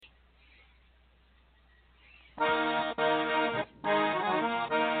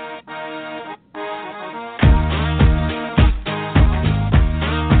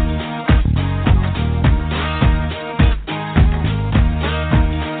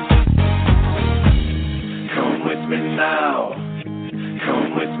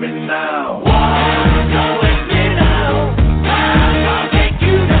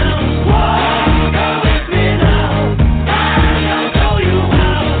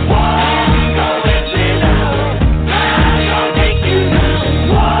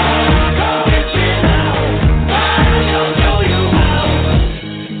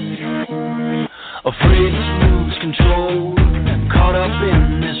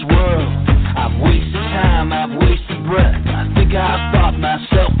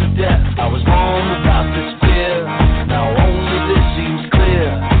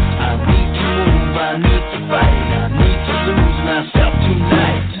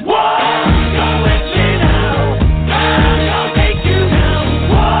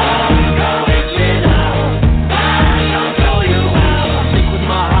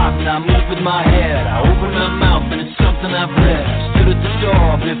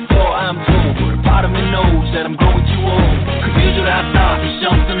before I'm told. Part of me knows that I'm growing too old. Confused what I thought was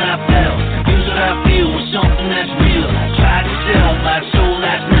something I felt. Confused what I feel was something that's real. I tried to sell my soul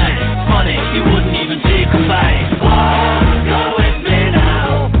last night. Funny, you wouldn't even take a bite. Walk, go with me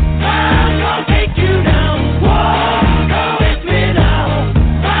now. I'm gonna take you down. Walk, go with me now.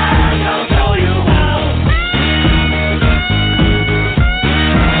 I'm gonna show you how.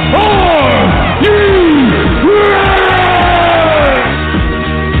 Are you ready?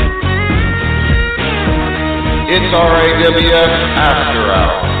 It's RAWF After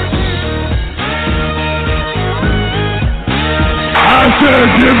Hours. I said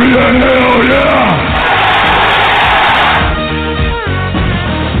give me a hell yeah!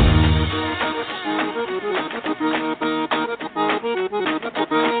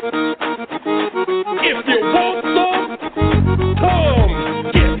 If you want some, come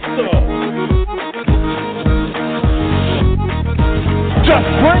get some. Just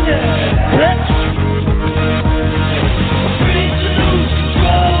bring it, bitch.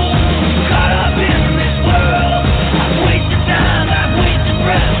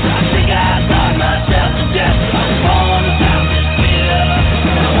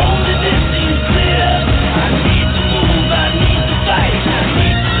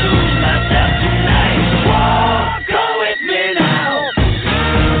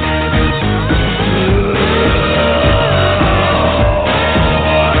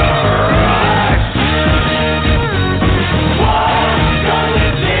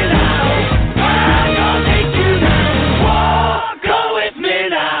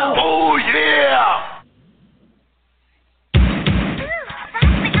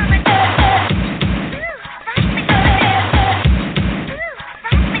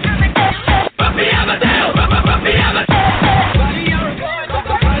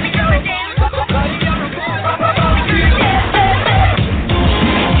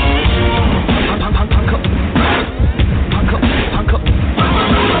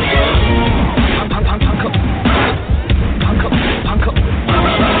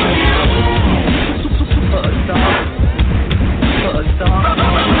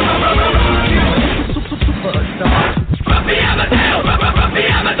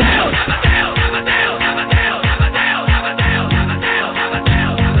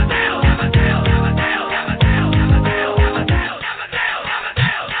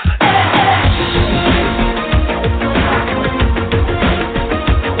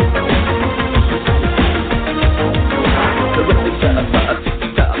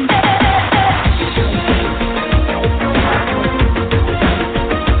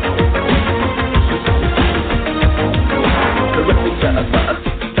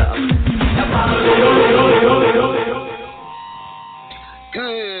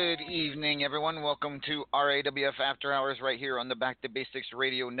 RAWF After Hours right here on the Back to Basics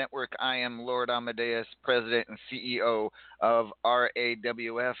Radio Network. I am Lord Amadeus, President and CEO of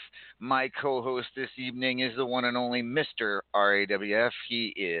RAWF. My co-host this evening is the one and only Mr. RAWF.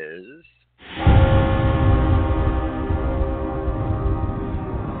 He is...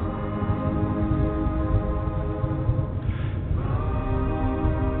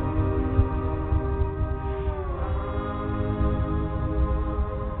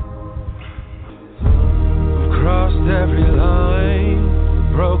 Every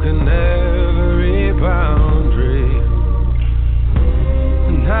line, broken every boundary.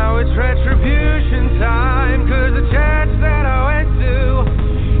 Now it's retribution time, 'cause the church that I went to,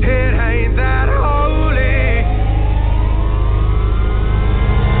 it ain't that holy.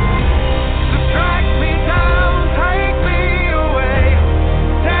 So strike me down, take me away.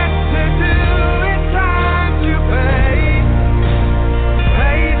 Destitute, it's time to pay.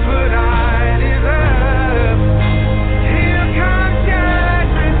 Pays what I deserve.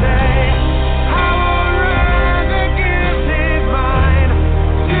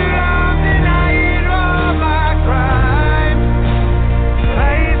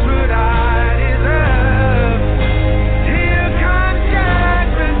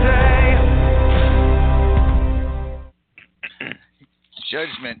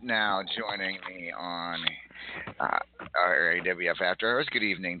 Judgment now joining me on RAWF After Hours. Good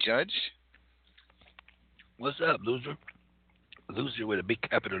evening, Judge. What's up, loser? Loser with a big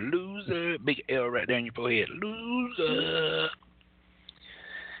capital loser. Big L right there in your forehead. Loser.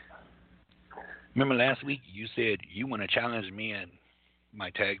 Remember last week you said you want to challenge me and my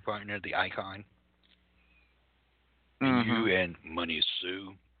tag partner, the Icon? Mm-hmm. You and Money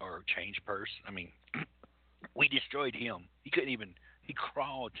Sue or Change Purse. I mean, we destroyed him. He couldn't even... He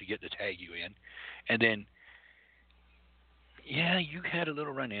crawled to get to tag you in. And then, yeah, you had a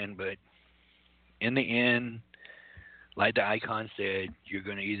little run-in, but in the end, Like the icon said, you're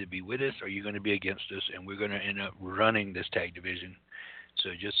going to either be with us or you're going to be against us, and we're going to end up running this tag division.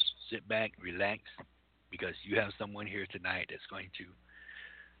 So just sit back, relax, because you have someone here tonight that's going to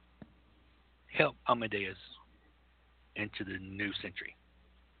help Amadeus into the new century.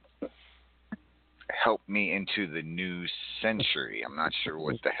 Help me into the new century. I'm not sure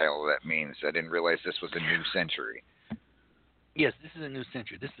what the hell that means. I didn't realize this was a new century. Yes, this is a new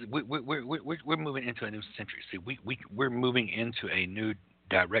century. This is we're moving into a new century. See, we're moving into a new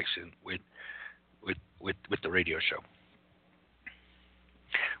direction with the radio show.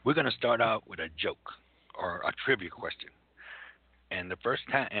 We're going to start out with a joke or a trivia question. And the first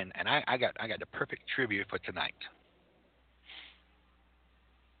time, and I got the perfect trivia for tonight.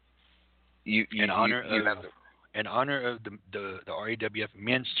 In honor of the RAWF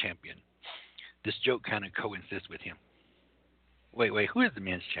men's champion, this joke kind of coincides with him. Wait, who is the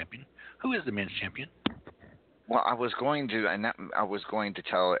men's champion? Who is the men's champion? Well, I was going to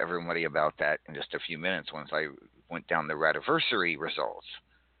tell everybody about that in just a few minutes once I went down the Radiversary results.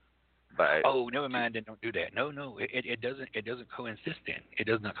 But never mind. Then don't do that. No, it doesn't coincide. It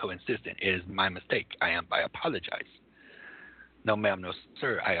does not coincide. It is my mistake. I apologize. No, ma'am, no,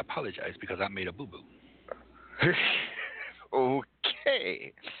 sir. I apologize because I made a boo-boo.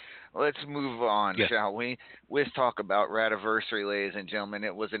 Okay. Let's move on, yes. Shall we? Let's talk about Radiversary, ladies and gentlemen.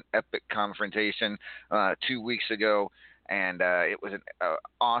 It was an epic confrontation 2 weeks ago, and it was an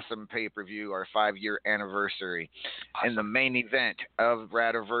awesome pay-per-view, our 5-year anniversary. Awesome. In the main event of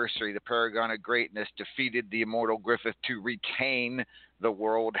Radiversary, the Paragon of Greatness defeated the Immortal Griffith to retain the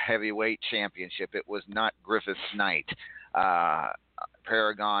World Heavyweight Championship. It was not Griffith's night.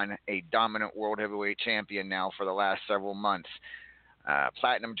 Paragon, a dominant World Heavyweight Champion now for the last several months.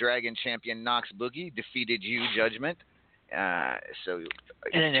 Platinum Dragon Champion Knox Boogie defeated you, Judgment. So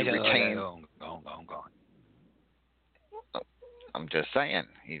to retain. I'm just saying,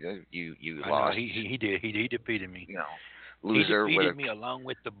 you lost. He did. He defeated me. You know, loser. He defeated me along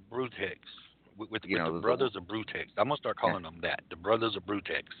with the Brutex, with the Brothers of Brutex. I'm gonna start calling them that. The Brothers of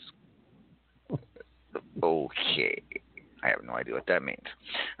Brutex. Okay, I have no idea what that means.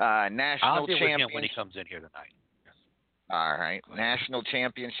 National champion when he comes in here tonight. All right. National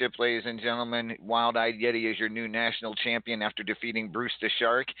championship, ladies and gentlemen. Wild-Eyed Yeti is your new national champion after defeating Bruce the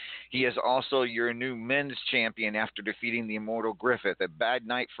Shark. He is also your new men's champion after defeating the Immortal Griffith. A bad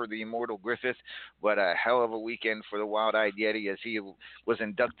night for the Immortal Griffith, but a hell of a weekend for the Wild-Eyed Yeti as he was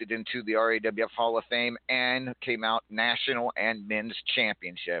inducted into the RAWF Hall of Fame and came out national and men's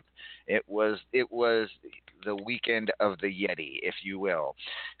championship. It was the weekend of the Yeti, if you will.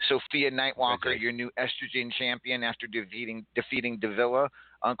 Sophia Nightwalker, your new estrogen champion after defeating Davila.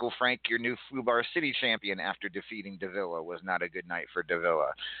 Uncle Frank, your new Fubar City champion after defeating Davila. Was not a good night for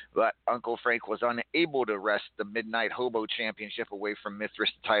Davila. But Uncle Frank was unable to wrest the Midnight Hobo Championship away from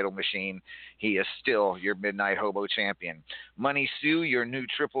Mithras the Title Machine. He is still your Midnight Hobo champion. Money Sue, your new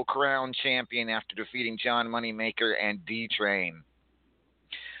Triple Crown champion after defeating John Moneymaker and D-Train.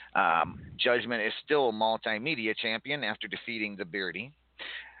 Judgment is still a multimedia champion after defeating the Beardy.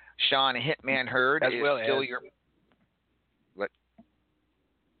 Sean Hitman Hurd is still your... What?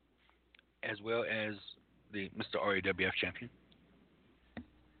 As well as the Mr. RAWF champion.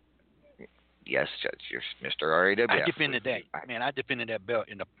 Yes, Judge, you're Mr. RAWF. I defended that. Man, I defended that belt.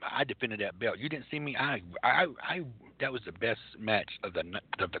 I defended that belt. You didn't see me. I that was the best match of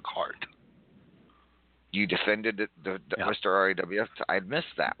the card. You defended the Mr. RAWF? I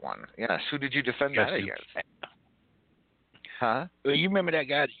missed that one. Yes. Who did you defend that against? Huh? You remember that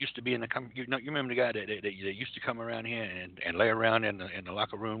guy that used to be in the you remember the guy that used to come around here and lay around in the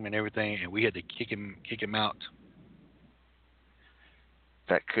locker room and everything, and we had to kick him out.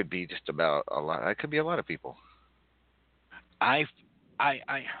 That could be just about a lot. That could be a lot of people. I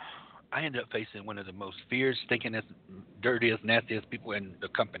ended up facing one of the most fierce, thinkingest, dirtiest, nastiest people in the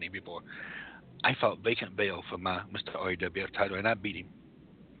company before. I fought Vacant Veil for my Mr. RAWF title, and I beat him.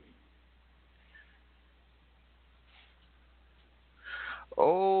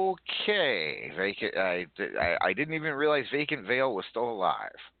 Okay, I didn't even realize Vacant Veil was still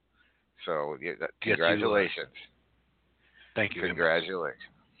alive. So congratulations. Thank you. Congratulations.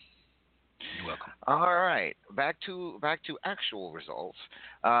 You're welcome. All right, back to actual results.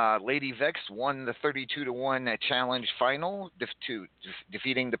 Lady Vex won the 32-1 challenge final,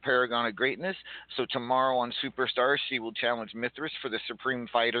 defeating the Paragon of Greatness. So tomorrow on Superstars, she will challenge Mithras for the Supreme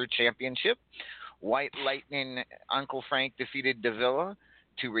Fighter Championship. White Lightning, Uncle Frank defeated Davila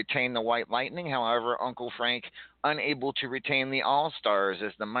to retain the White Lightning. However, Uncle Frank unable to retain the All-Stars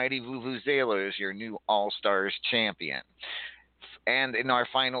as the Mighty Vuvuzelas, your new All-Stars champion. And in our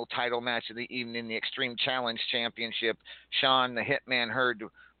final title match of the evening, the Extreme Challenge Championship, Sean the Hitman Hurd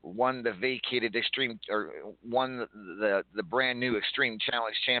won the brand new Extreme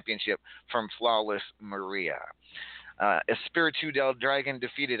Challenge Championship from Flawless Maria. Espiritu del Dragon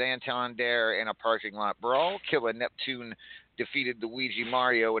defeated Anton Dare in a parking lot brawl. Killer Neptune defeated Luigi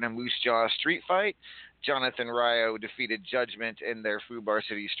Mario in a Moose Jaw street fight. Jonathan Ryo defeated Judgment in their Fubar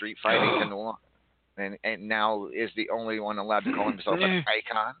City street fighting and now is the only one allowed to call himself an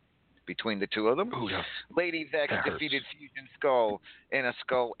icon between the two of them. Ooh, yeah. Lady Vex defeated Fusion Skull in a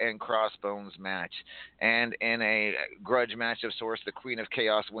Skull and Crossbones match. And in a grudge match of sorts, the Queen of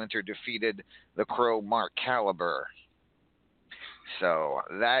Chaos Winter defeated the Crow Mark Caliber. So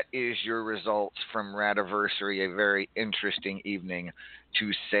that is your results from Radiversary, a very interesting evening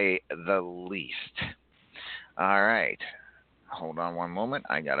to say the least. All right. Hold on one moment.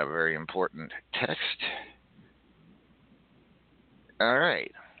 I got a very important text. All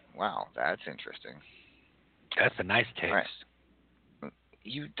right. Wow, that's interesting. That's a nice text. Right.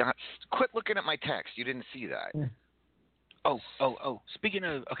 Quit looking at my text. You didn't see that. Oh. Speaking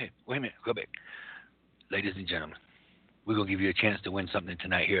of, okay, wait a minute. Go back. Ladies and gentlemen, we're going to give you a chance to win something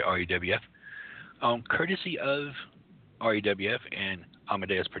tonight here at RAWF. Courtesy of RAWF and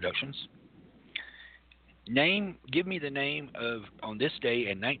Amadeus Productions. Give me the name of, on this day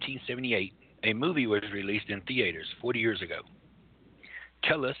in 1978, a movie was released in theaters 40 years ago.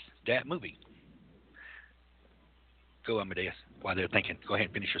 Tell us that movie. Go, Amadeus, while they're thinking. Go ahead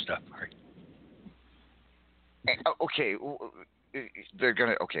and finish your stuff. All right. Okay. They're going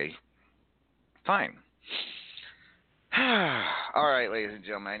to, okay. Fine. All right, ladies and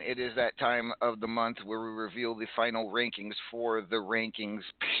gentlemen, it is that time of the month where we reveal the final rankings for the rankings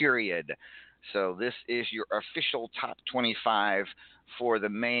period. So this is your official top 25 for the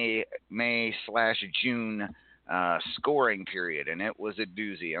May/June scoring period, and it was a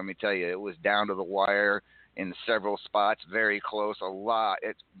doozy. Let me tell you, it was down to the wire in several spots, very close, a lot.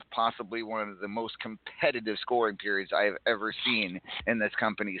 It's possibly one of the most competitive scoring periods I have ever seen in this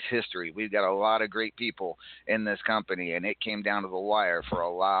company's history. We've got a lot of great people in this company, and it came down to the wire for a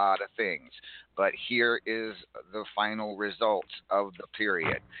lot of things. But here is the final results of the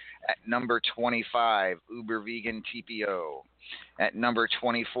period. At number 25, Uber Vegan TPO. At number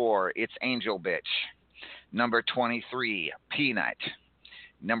 24, It's Angel Bitch. Number 23, Peanut.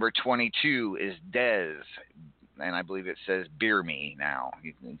 Number 22 is Dez, and I believe it says Beer Me now.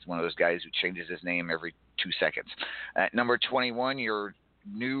 He's one of those guys who changes his name every 2 seconds. At number 21, your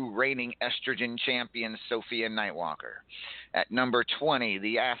new reigning estrogen champion, Sophia Nightwalker. At number 20,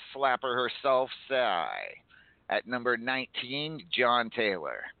 the ass slapper herself, Sai. At number 19, John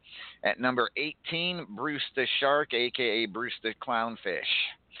Taylor. At number 18, Bruce the Shark, a.k.a. Bruce the Clownfish.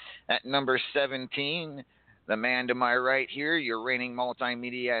 At number 17, the man to my right here, your reigning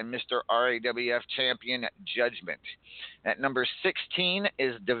multimedia and Mr. RAWF champion, Judgment. At number 16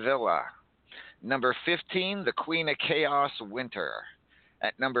 is Davila. Number 15, the Queen of Chaos, Winter.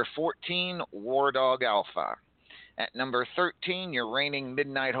 At number 14, War Dog Alpha. At number 13, your reigning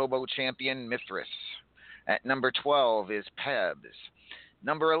Midnight Hobo champion, Mithras. At number 12 is Pebs.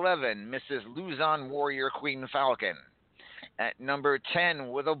 Number 11, Mrs. Luzon Warrior Queen Falcon. At number 10,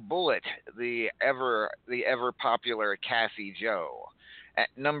 with a bullet, the ever popular Cassie Joe. At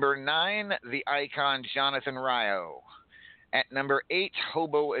number 9, the icon Jonathan Ryo. At number 8,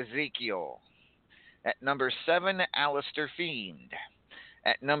 Hobo Ezekiel. At number 7, Alistair Fiend.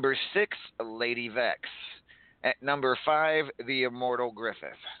 At number 6, Lady Vex. At number 5, the Immortal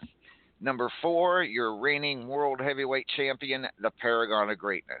Griffith. Number 4, your reigning World Heavyweight Champion, the Paragon of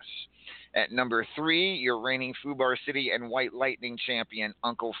Greatness. At number 3, your reigning Fubar City and White Lightning Champion,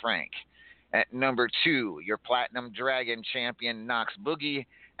 Uncle Frank. At number 2, your Platinum Dragon Champion, Nox Boogie.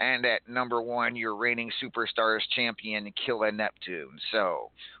 And at number 1, your reigning Superstars Champion, Killer Neptune.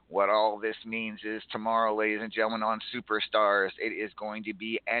 So, what all this means is tomorrow, ladies and gentlemen, on Superstars, it is going to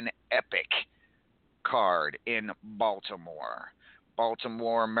be an epic card in Baltimore.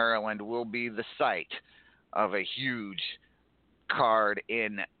 Baltimore, Maryland will be the site of a huge card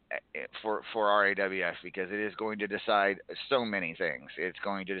for RAWF, because it is going to decide so many things. It's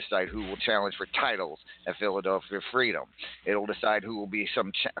going to decide who will challenge for titles at Philadelphia Freedom. It'll decide who will be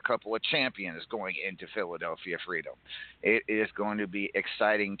a couple of champions going into Philadelphia Freedom. It is going to be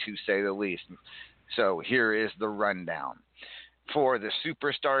exciting, to say the least. So here is the rundown. For the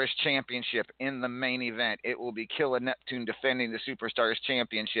Superstars Championship in the main event, it will be Killer Neptune defending the Superstars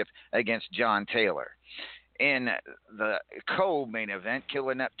Championship against John Taylor. In the co-main event,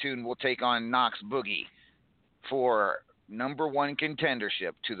 Killer Neptune will take on Nox Boogie for number 1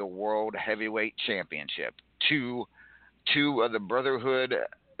 contendership to the World Heavyweight Championship. 2 two of the Brotherhood,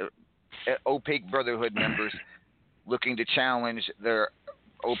 Opaque Brotherhood members looking to challenge their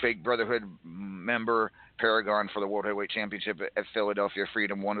Opaque Brotherhood member Paragon for the World Heavyweight Championship at Philadelphia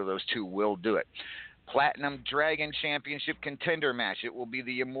Freedom. One of those two will do it. Platinum Dragon Championship contender match. It will be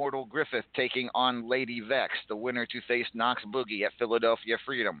the Immortal Griffith taking on Lady Vex, the winner to face Knox Boogie at Philadelphia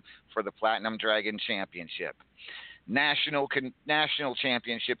Freedom for the Platinum Dragon Championship. National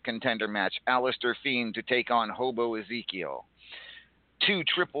Championship contender match. Alistair Fiend to take on Hobo Ezekiel. 2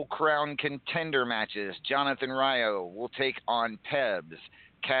 Triple Crown contender matches. Jonathan Ryo will take on Pebs.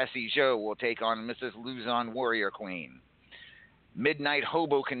 Cassie Joe will take on Mrs. Luzon Warrior Queen. Midnight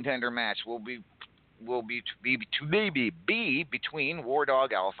Hobo contender match will be between War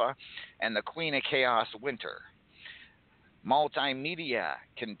Dog Alpha and the Queen of Chaos Winter. Multimedia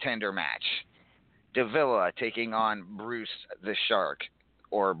contender match. Davila taking on Bruce the Shark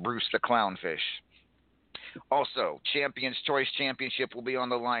or Bruce the Clownfish. Also, Champions Choice Championship will be on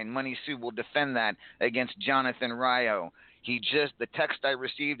the line. Money Sue will defend that against Jonathan Ryo. The text I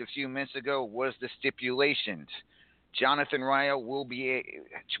received a few minutes ago was the stipulations. Jonathan Ryo will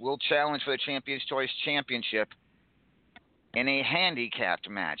challenge for the Champions Choice Championship in a handicapped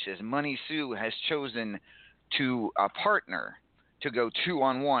match, as Money Sue has chosen a partner to go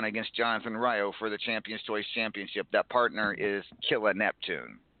 2-on-1 against Jonathan Ryo for the Champions Choice Championship. That partner is Killa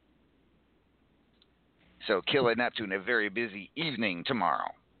Neptune. So Killa Neptune, a very busy evening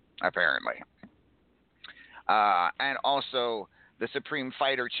tomorrow, apparently. And also, the Supreme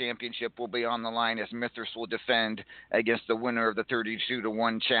Fighter Championship will be on the line as Mithras will defend against the winner of the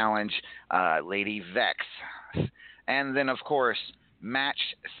 32-1 challenge, Lady Vex. And then, of course, match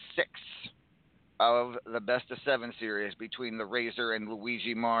 6 of the Best of 7 series between the Razor and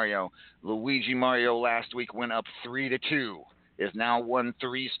Luigi Mario. Luigi Mario last week went up 3-2, is now won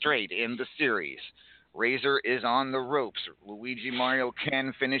 3 straight in the series. Razor is on the ropes. Luigi Mario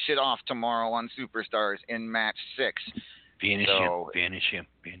can finish it off tomorrow on Superstars in match 6. Finish him.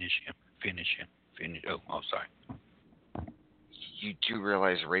 Oh, sorry. You do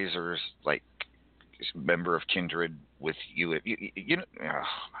realize Razor's like a member of kindred with you. You know,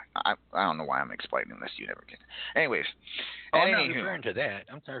 I don't know why I'm explaining this. You never can. Anyways, I'm not referring to that.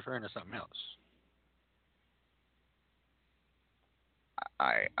 I'm referring to something else.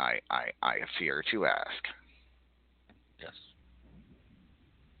 I fear to ask. Yes.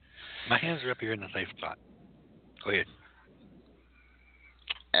 My hands are up here in the safe spot. Go ahead.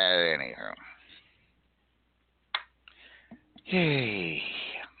 Anywho. Hey.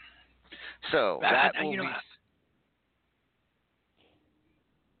 So that will be.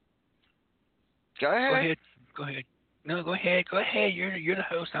 Go ahead. Go ahead. No, go ahead. You're the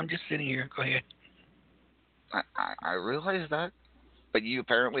host. I'm just sitting here. Go ahead. I realize that. But you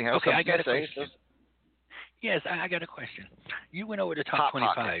apparently have something I got to say. So. Yes, I got a question. You went over the top Hot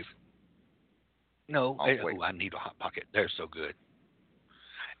 25. Pockets. No, I need a Hot Pocket. They're so good.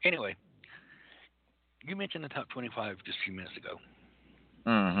 Anyway, you mentioned the top 25 just a few minutes ago.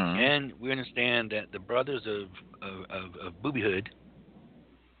 Mm-hmm. And we understand that the brothers of Boobyhood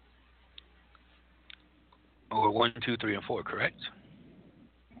are 1, 2, 3, and 4, correct?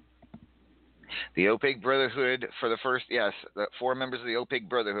 The Opaque Brotherhood for the first, the 4 members of the Opaque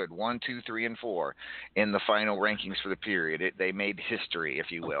Brotherhood, 1, 2, 3, and 4, in the final rankings for the period. They made history,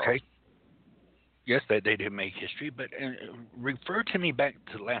 if you will. Okay. Yes, they did make history, but refer to me back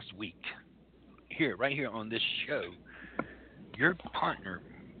to last week. Right here on this show, your partner,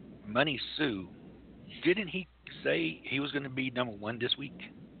 Money Sue, didn't he say he was going to be number 1 this week?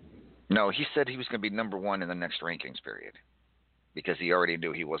 No, he said he was going to be number 1 in the next rankings period, because he already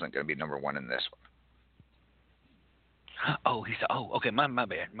knew he wasn't going to be number 1 in this one. Oh, he said, okay, my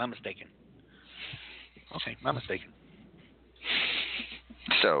bad. My mistaken. Okay, my mistaken.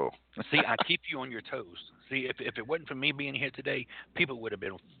 So. See, I keep you on your toes. See, if it wasn't for me being here today, people would have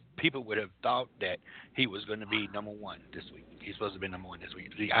thought that he was going to be number 1 this week. He's supposed to be number 1 this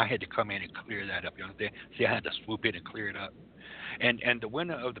week. See, I had to come in and clear that up. You understand? See, I had to swoop in and clear it up. And the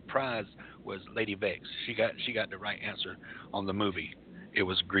winner of the prize was Lady Vex. She got the right answer on the movie. It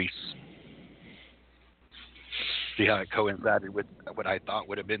was Grease. See how it coincided with what I thought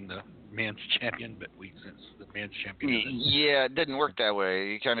would have been the men's champion, but since the men's champion. Yeah, it didn't work that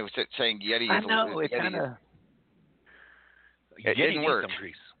way. You kind of was saying Yeti. I know it kind of. It didn't work. Some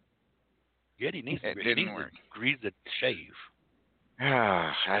grease. Yeti needs some grease. It didn't work. Grease the shave.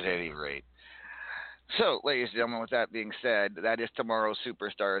 At any rate. So, ladies and gentlemen, with that being said, that is tomorrow's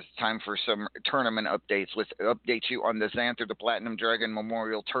Superstars. Time for some tournament updates. Let's update you on the Xanther the Platinum Dragon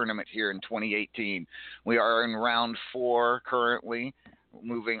Memorial Tournament here in 2018. We are in round 4 currently.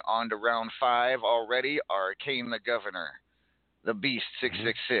 Moving on to round 5 already are Kane the Governor, the Beast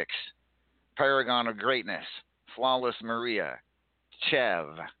 666, Paragon of Greatness, Flawless Maria, Chev,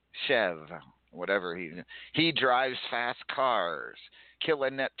 whatever he drives fast cars,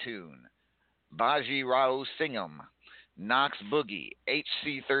 Killa Neptune, Baji Rao Singham, Knox Boogie,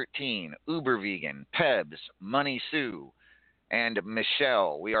 HC13, Uber Vegan, Pebs, Money Sue, and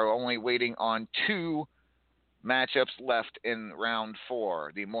Michelle. We are only waiting on 2 matchups left in round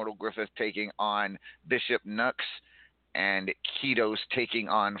 4. The Immortal Griffith taking on Bishop Nux, and Ketos taking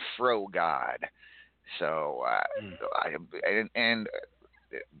on Fro God. So,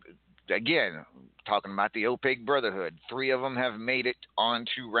 again, talking about the Opaque Brotherhood, 3 of them have made it on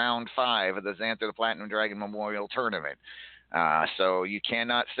to round 5 of the Xanther the Platinum Dragon Memorial Tournament. So you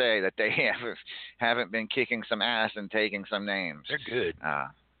cannot say that they haven't been kicking some ass and taking some names. They're good.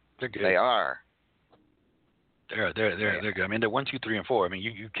 They're good. They are. They're good. I mean, they're 1, 2, 3, and 4. I mean,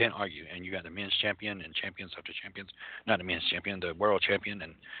 you can't argue. And you got the men's champion and champions after champions. Not the men's champion, the world champion,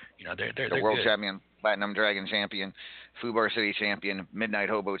 and they're the world good. champion, Platinum Dragon champion, Fubar City champion, Midnight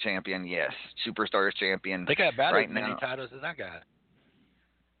Hobo champion. Yes, Superstars champion. They got about right as many now. titles as I got.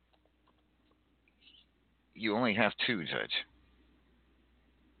 You only have 2, Judge.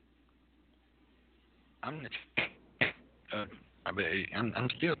 I'm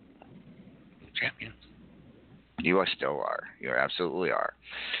still champion. You still are. You absolutely are.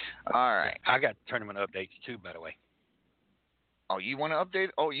 All right. I got tournament updates too, by the way. Oh, you want to update?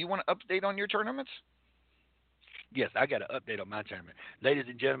 Oh, you want to update on your tournaments? Yes, I got an update on my tournament. Ladies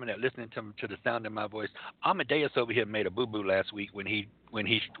and gentlemen that are listening to the sound of my voice, Amadeus over here made a boo-boo last week when he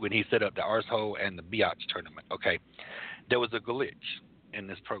set up the Arsehole and the Biatch tournament. Okay. There was a glitch in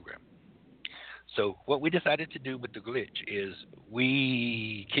this program. So what we decided to do with the glitch is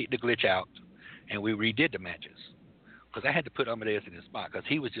we kicked the glitch out and we redid the matches. Because I had to put Amadeus in his spot because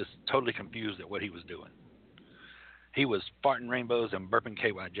he was just totally confused at what he was doing. He was farting rainbows and burping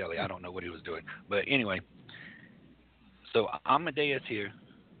KY jelly. I don't know what he was doing. But anyway, so Amadeus here,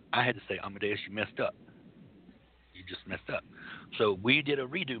 I had to say, Amadeus, you messed up. You just messed up. So we did a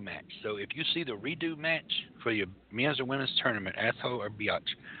redo match. So if you see the redo match for your men's or women's tournament, Asshole or Biatch,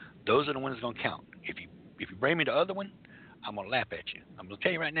 those are the ones that's going to count. If you bring me the other one, I'm going to laugh at you. I'm going to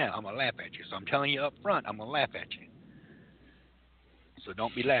tell you right now, I'm going to laugh at you. So I'm telling you up front, I'm going to laugh at you. So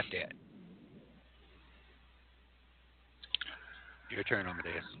don't be laughed at. Your turn,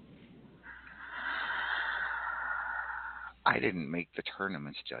 Amadeus. I didn't make the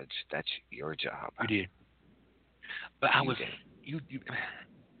tournaments, Judge. That's your job. You did. But I was. You.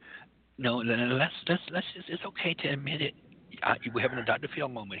 No, let's just. It's okay to admit it. We're having a Dr. Phil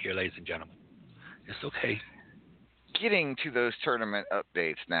moment here, ladies and gentlemen. It's okay. Getting to those tournament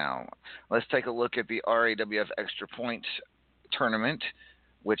updates now, let's take a look at the RAWF Extra Points tournament,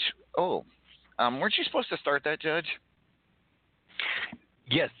 which, weren't you supposed to start that, Judge?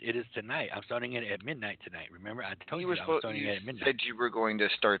 Yes, it is tonight. I'm starting it at midnight tonight. Remember, I told you I was starting it at midnight. You said you were going to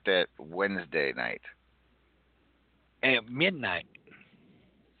start that Wednesday night. At midnight.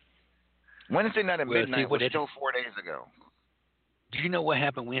 Wednesday night at midnight was still 4 days ago. Do you know what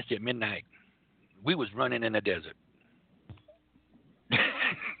happened Wednesday at midnight? We was running in the desert.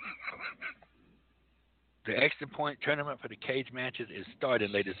 The Extra Point tournament for the cage matches is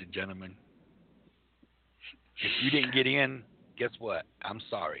started, ladies and gentlemen. If you didn't get in, guess what? I'm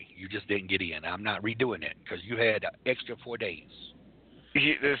sorry. You just didn't get in. I'm not redoing it because you had an extra 4 days.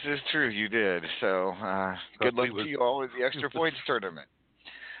 This is true. You did. So good luck to you all with the Extra Points tournament.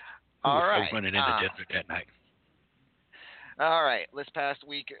 All right. Running in the desert that night. All right. This past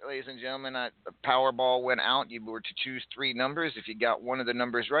week, ladies and gentlemen, Powerball went out. You were to choose 3 numbers. If you got one of the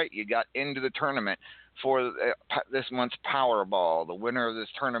numbers right, you got into the tournament for this month's Powerball. The winner of this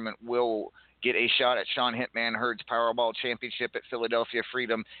tournament will get a shot at Sean Hitman Hurd's Powerball Championship at Philadelphia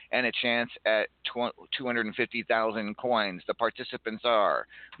Freedom and a chance at 250,000 coins. The participants are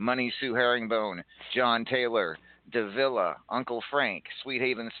Money Sue Herringbone, John Taylor, Davila, Uncle Frank, Sweet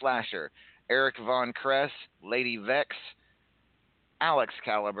Haven Slasher, Eric Von Kress, Lady Vex, Alex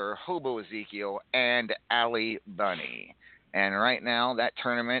Caliber, Hobo Ezekiel, and Allie Bunny. And right now, that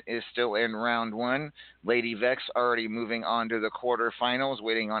tournament is still in round 1. Lady Vex already moving on to the quarterfinals,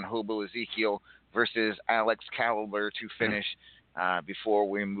 waiting on Hobo Ezekiel versus Alex Caliber to finish before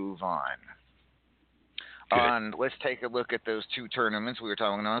we move on. Let's take a look at those 2 tournaments we were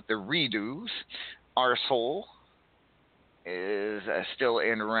talking about. The redos. Arsehole is still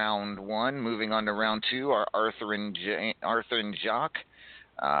in round 1. Moving on to round 2 are Arthur and Jacques,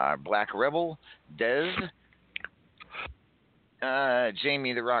 Black Rebel, Dez,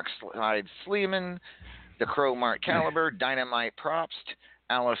 Jamie the Rock Slide Sleeman, The Crow Mark Caliber, Dynamite Propst,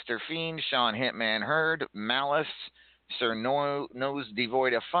 Alistair Fiend, Sean Hitman Hurd, Malice, Sir Nose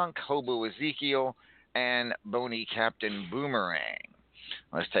Devoid of Funk, Hobo Ezekiel, and Bony Captain Boomerang.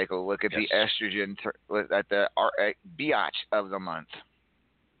 Let's take a look at the estrogen, at the biatch of the month.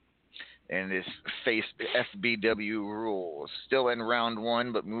 And this face FBW rules. Still in round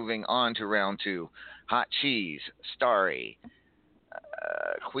 1, but moving on to round 2. Hot Cheese, Starry,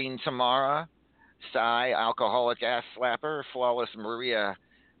 Queen Tamara, Psy, Alcoholic Ass Slapper, Flawless Maria,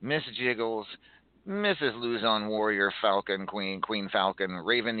 Miss Jiggles, Mrs. Luzon Warrior, Falcon Queen, Queen Falcon,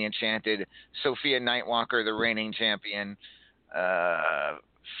 Raven the Enchanted, Sophia Nightwalker, the reigning champion,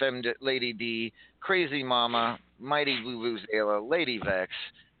 Lady D, Crazy Mama, Mighty Blue Zayla, Lady Vex,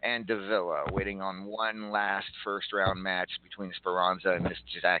 and Davila, waiting on one last first-round match between Speranza and Miss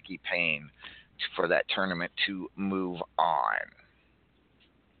Jackie Payne for that tournament to move on.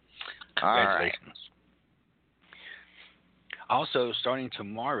 Congratulations. All right. Also, starting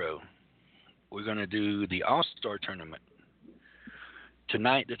tomorrow, we're going to do the All-Star Tournament.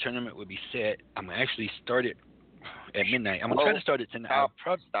 Tonight, the tournament will be set. I'm going to actually start it at midnight. I'm going to try to start it tonight.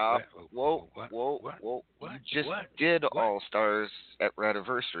 Stop. Whoa. You just did All-Stars at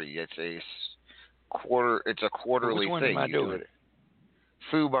Radiversary. It's a quarterly thing. Am I doing?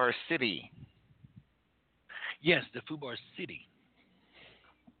 Fubar City. Yes, the Fubar City.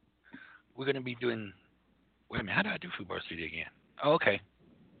 We're going to be doing... Wait a minute, how do I do Fubar City again? Oh, okay.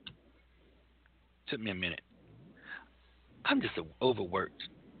 Took me a minute. I'm just overworked.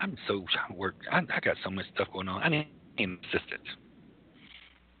 I'm so worked. I got so much stuff going on. I need an assistant.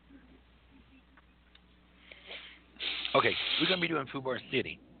 Okay, we're going to be doing Fubar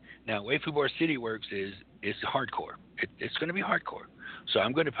City. Now, the way Fubar City works is it's hardcore. It's going to be hardcore. So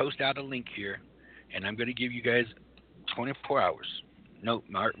I'm going to post out a link here, and I'm going to give you guys 24 hours. No,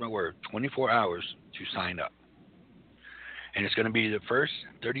 mark my word, 24 hours to sign up. And it's going to be the first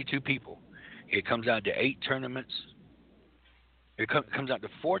 32 people. It comes out to 8 tournaments. It comes out to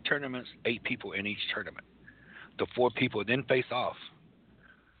 4 tournaments, 8 people in each tournament. The 4 people then face off.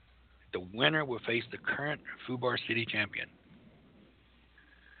 The winner will face the current Fubar City champion.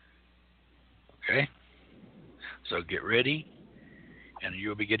 Okay? So get ready, and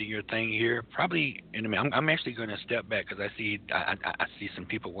you'll be getting your thing here probably in a minute. I'm actually going to step back because I see some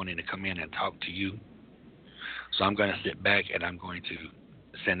people wanting to come in and talk to you. So I'm going to sit back, and I'm going to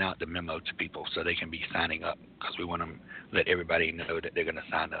send out the memo to people so they can be signing up because we want to let everybody know that they're going to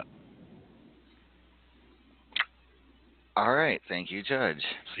sign up. All right. Thank you, Judge.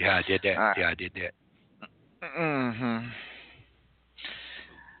 See how I did that? Right. Yeah, I did that. Mm-hmm.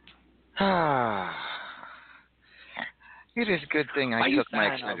 It is a good thing I took my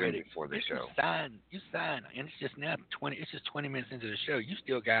Excedrin before the show. You sign, and it's just now 20. It's just 20 minutes into the show. You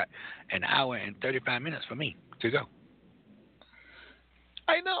still got an hour and 35 minutes for me to go.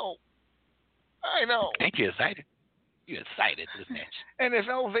 I know. Ain't you excited? You're excited for this match. And if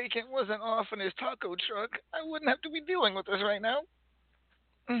El Vacant wasn't off in his taco truck, I wouldn't have to be dealing with this right now.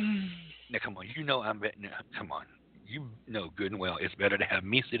 Now, come on. You know I'm betting. Come on. You know good and well it's better to have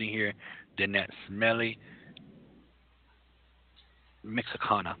me sitting here than that smelly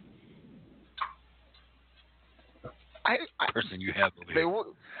Mexicana person you have over there.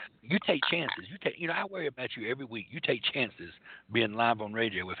 You take chances. I worry about you every week. You take chances being live on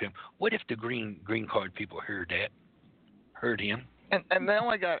radio with him. What if the green card people heard him? And now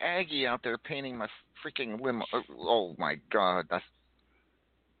I got Aggie out there painting my freaking limo. Oh my God, that's.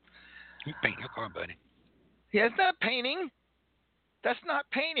 You paint your car, buddy. Yeah, it's not painting. That's not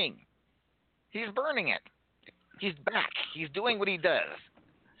painting. He's burning it. He's back. He's doing what he does.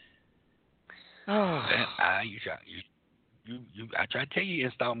 Oh. I try to tell you,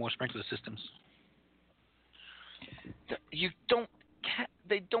 install more sprinkler systems.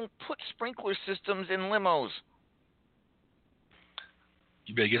 They don't put sprinkler systems in limos.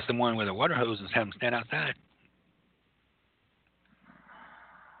 You better get someone with a water hose and have them stand outside.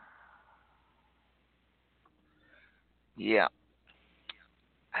 Yeah.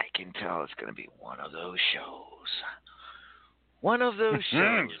 I can tell it's going to be one of those shows. One of those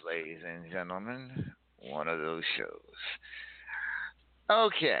shows, ladies and gentlemen. One of those shows.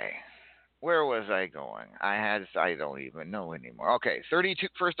 Okay. Where was I going? I don't even know anymore. Okay, 32.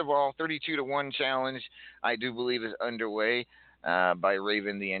 First of all, 32-1 challenge, I do believe is underway by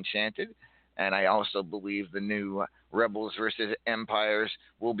Raven the Enchanted. And I also believe the new Rebels versus Empires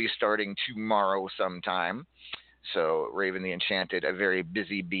will be starting tomorrow sometime. So Raven the Enchanted, a very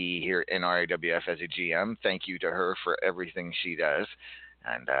busy bee here in RAWF as a GM. Thank you to her for everything she does.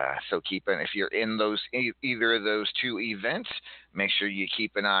 And so if you're in either of those 2 events, make sure you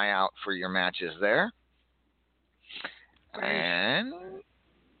keep an eye out for your matches there. And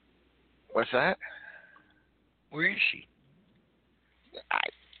what's that? Where is she?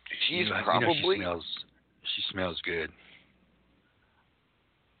 She's You know probably. she smells good.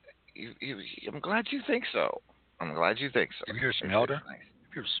 I'm glad you think so. Have you ever smelled her? Nice.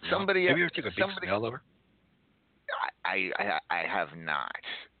 Have you ever smelled? Somebody. Have you ever taken a big smell of her? I have not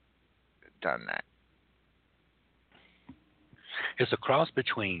done that. It's a cross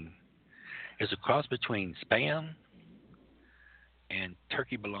between Spam and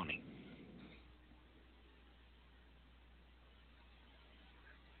turkey bologna.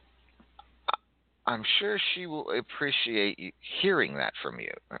 I'm sure she will appreciate hearing that from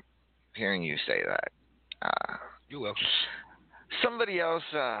you. Hearing you say that. You're welcome. Somebody else,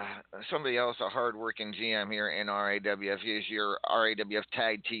 a hard-working GM here in RAWF. He is your RAWF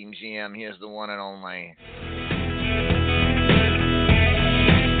Tag Team GM. He is the one and only.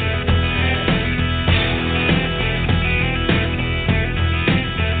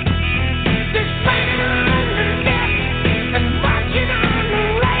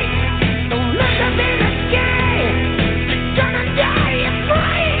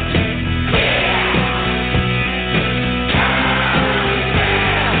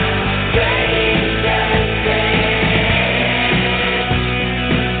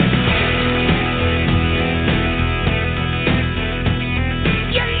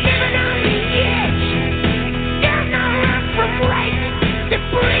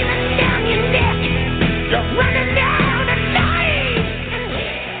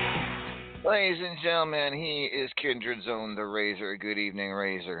 Ladies and gentlemen, he is Kindred Zone the Razor. Good evening,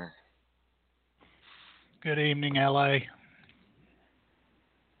 Razor. Good evening, LA.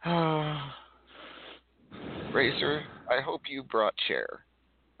 Razor, I hope you brought chair.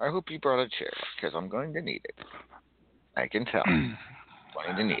 I hope you brought a chair, because I'm going to need it. I can tell. I'm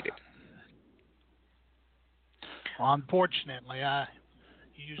going to need it. Well, unfortunately, I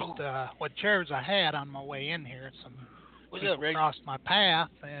used what chairs I had on my way in here. Some people crossed my path,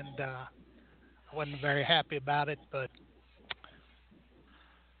 and I wasn't very happy about it, but...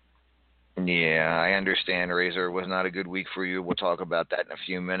 Yeah, I understand, Razor. It was not a good week for you. We'll talk about that in a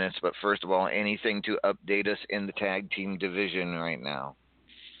few minutes. But first of all, anything to update us in the tag team division right now?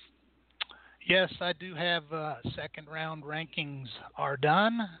 Yes, I do have second round rankings are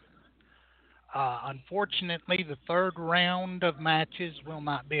done. Unfortunately, the third round of matches will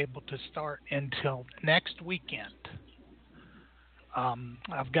not be able to start until next weekend.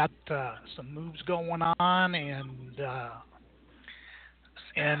 I've got some moves going on, and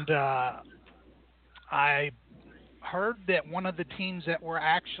I heard that one of the teams that were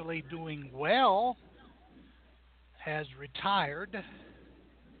actually doing well has retired.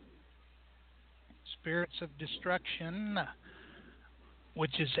 Spirits of Destruction,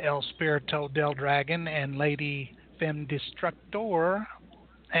 which is El Spirito del Dragon and Lady Femme Destructor,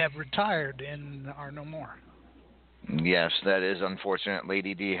 have retired and are no more. Yes, that is unfortunate.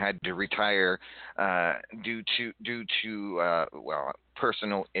 Lady D had to retire due to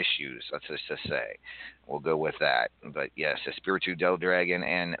personal issues. Let's just say, we'll go with that. But yes, Espiritu del Dragon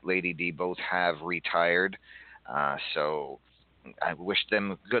and Lady D both have retired. So I wish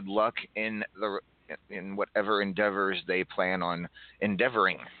them good luck in whatever endeavors they plan on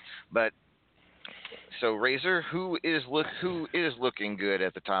endeavoring. But so, Razor, who is looking good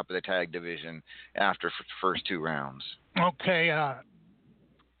at the top of the tag division after the first two rounds? Okay,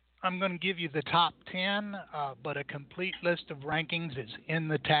 I'm going to give you the top 10, but a complete list of rankings is in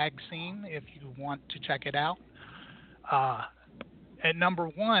the tag scene if you want to check it out. At number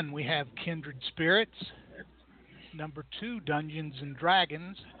 1, we have Kindred Spirits. Number 2, Dungeons and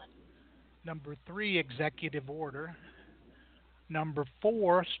Dragons. Number 3, Executive Order. Number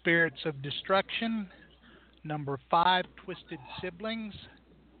 4, Spirits of Destruction. Number 5, Twisted Siblings.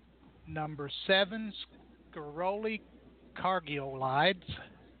 Number 7, Scaroli Cargiolides.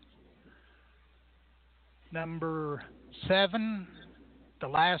 Number 7, The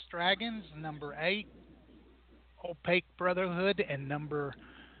Last Dragons. Number 8, Opaque Brotherhood. And number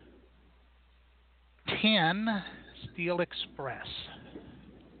 10, Steel Express.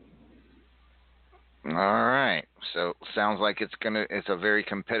 All right. So sounds like it's a very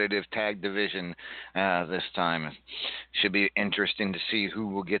competitive tag division this time. Should be interesting to see who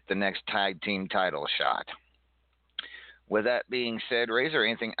will get the next tag team title shot. With that being said, Razor,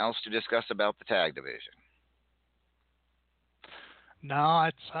 anything else to discuss about the tag division? No,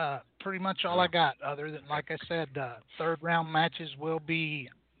 it's pretty much all I got. Other than, like I said, third round matches will be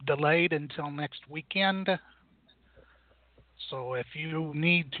delayed until next weekend. So if you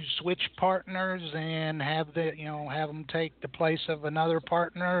need to switch partners and have them take the place of another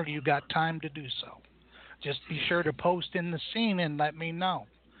partner, you got time to do so. Just be sure to post in the scene and let me know.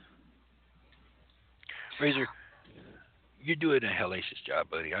 Razor, you're doing a hellacious job,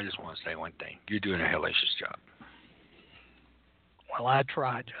 buddy. I just want to say one thing. You're doing a hellacious job. Well, I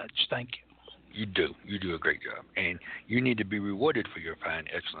try, Judge. Thank you. You do. You do a great job. And you need to be rewarded for your fine,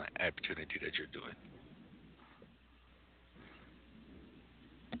 excellent opportunity that you're doing.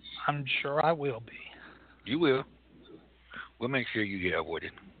 I'm sure I will be. You will. We'll make sure you get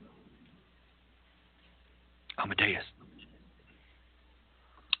awarded. Amadeus.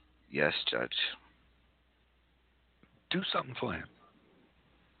 Yes, Judge. Do something for him.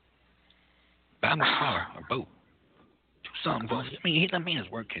 Buy him a car or boat. Do something for him. I mean, that man's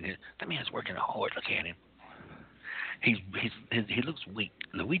working. That man's working hard. Look at him. He looks weak.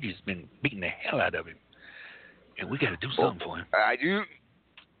 Luigi's been beating the hell out of him, and we got to do something for him. I do.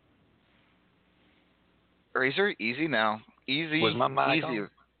 Razor, easy now. Easy. Was my mic easy. on?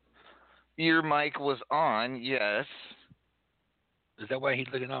 Your mic was on, yes. Is that why he's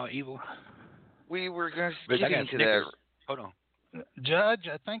looking all evil? We were going But to I get got into Snickers. that. Hold on. Judge,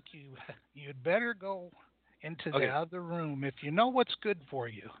 I think you'd better go into the other room if you know what's good for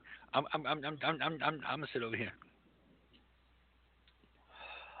you. I'm gonna sit over here.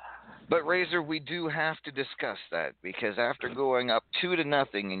 But Razor, we do have to discuss that because after going up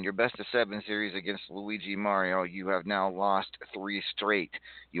 2-0 in your best of 7 series against Luigi Mario, you have now lost 3 straight.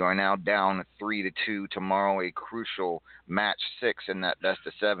 You are now down 3-2 tomorrow, a crucial match 6 in that best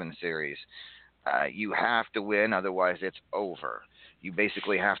of 7 series. You have to win, otherwise it's over. You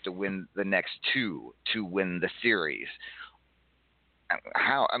basically have to win the next 2 to win the series.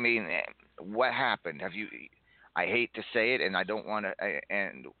 What happened? I hate to say it, and I don't want to.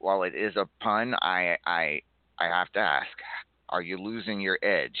 And while it is a pun, I have to ask: are you losing your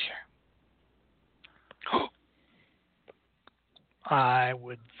edge? I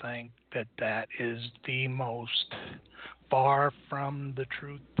would think that is the most far from the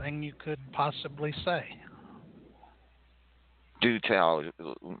truth thing you could possibly say. Do tell,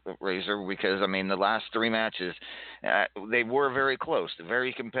 Razor, because the last 3 matches, they were very close,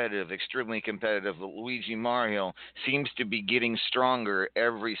 very competitive, extremely competitive. Luigi Mario seems to be getting stronger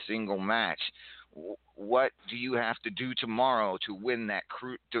every single match. What do you have to do tomorrow to win that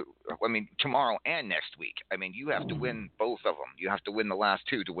tomorrow and next week? You have to win both of them. You have to win the last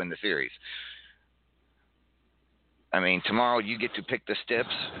 2 to win the series. Tomorrow you get to pick the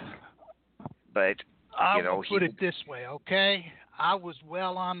steps, but I will put it this way, okay? I was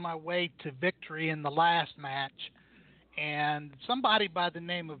well on my way to victory in the last match, and somebody by the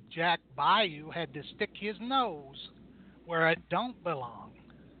name of Jack Bayou had to stick his nose where it don't belong.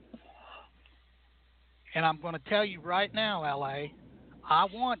 And I'm going to tell you right now, L.A., I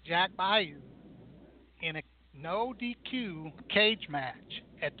want Jack Bayou in a no DQ cage match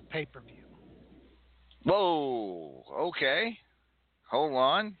at the pay-per-view. Whoa, okay. Hold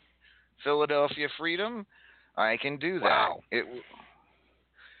on. Philadelphia Freedom, I can do that. Wow.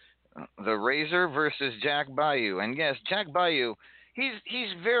 The Razor versus Jack Bayou. And yes, Jack Bayou,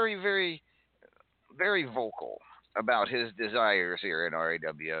 he's very, very, very vocal about his desires here in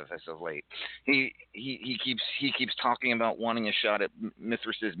RAWF as of late. He keeps talking about wanting a shot at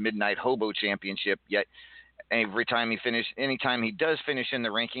Mithras's Midnight Hobo Championship, yet anytime he does finish in the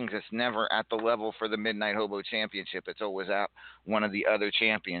rankings, it's never at the level for the Midnight Hobo Championship. It's always at one of the other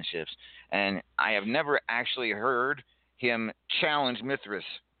championships. And I have never actually heard him challenge Mithras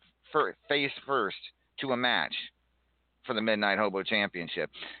face first to a match for the Midnight Hobo Championship,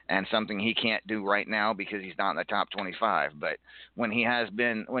 and something he can't do right now because he's not in the top 25. But when he's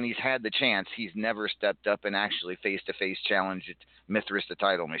had the chance, he's never stepped up and actually face-to-face challenged Mithras, the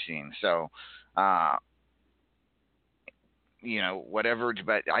title machine. So, whatever,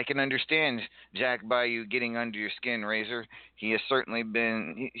 but I can understand Jack Bayou getting under your skin, Razor. He certainly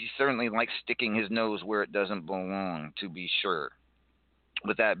likes sticking his nose where it doesn't belong, to be sure.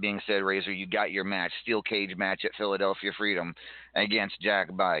 With that being said, Razor, you got your match, steel cage match at Philadelphia Freedom against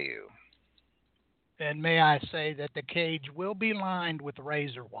Jack Bayou. And may I say that the cage will be lined with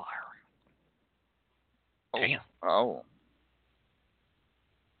razor wire. Damn. Oh.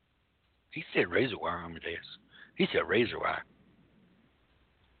 He said razor wire, Amadeus. He said razor wire.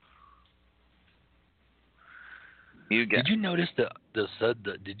 Did you notice the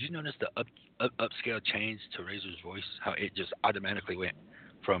upscale change to Razor's voice? How it just automatically went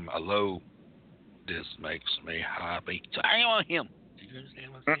from a low, "This makes me happy," to "I want him." Did you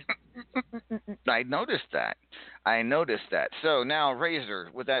understand what I'm saying? I noticed that. So now,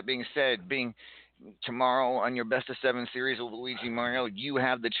 Razor, with that being said, being tomorrow on your best of 7 series with Luigi Mario, you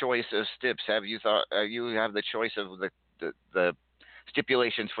have the choice of steps. You have the choice of the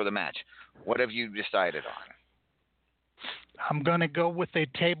stipulations for the match. What have you decided on? I'm going to go with a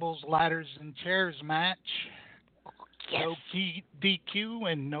tables, ladders, and chairs match. Yes. No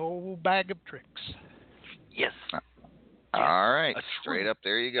DQ and no bag of tricks. Yes. All right, A straight true- up,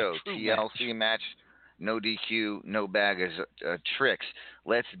 there you go. true TLC match, no DQ, no bag of tricks.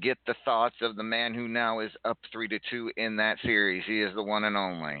 Let's get the thoughts of the man who now is up 3-2 in that series. He is the one and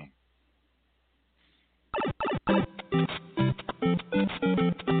only.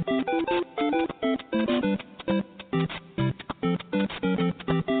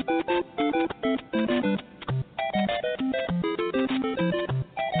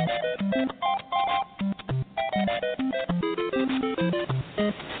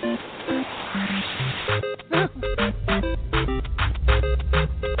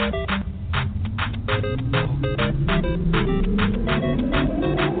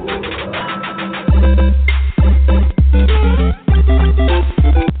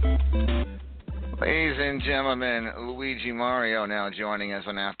 Ladies and gentlemen, Luigi Mario now joining us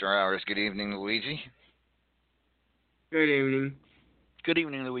on After Hours. Good evening, Luigi. Good evening. Good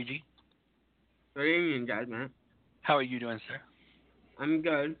evening, Luigi. Good evening, guys, man. How are you doing, sir? I'm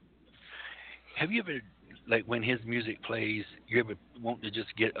good. Have you ever, like, when his music plays, you ever want to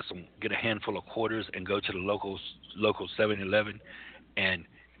just get a handful of quarters and go to the local 7-Eleven and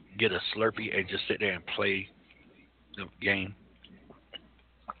get a Slurpee and just sit there and play the game?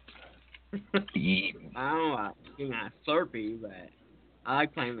 I don't know about getting a Slurpee, but I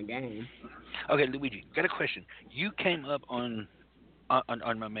like playing the game. Okay, Luigi, got a question. You came up on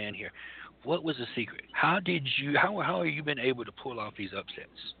my man here. What was the secret? How have you been able to pull off these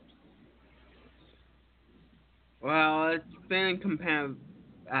upsets? Well, it's been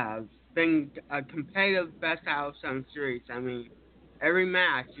a competitive best out of 7 series. I mean, every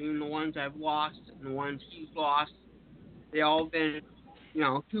match, even the ones I've lost and the ones he's lost, they all been,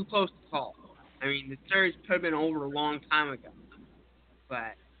 too close to call. I mean, the series could have been over a long time ago,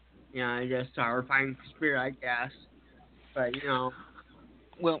 but I just our fighting spirit, I guess. But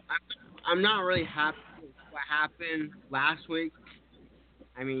well, I'm not really happy with what happened last week.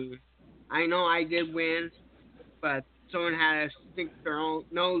 I mean, I know I did win, but someone had to stick their own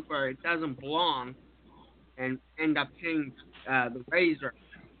nose where it doesn't belong and end up hitting the razor,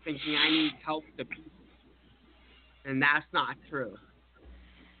 thinking I need help to beat it. And that's not true.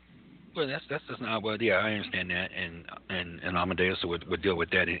 Well, that's just not. Well, yeah, I understand that, and Amadeus would deal with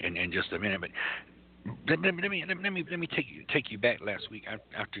that in just a minute. But let me take you back last week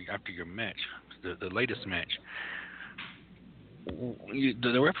after your match, the latest match.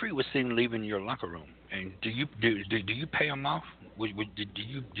 The referee was seen leaving your locker room, and do you pay him off? Did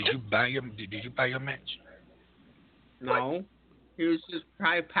you buy your match? No, he was just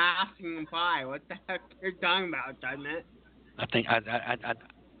probably passing him by. What the heck are you talking about, Judgment?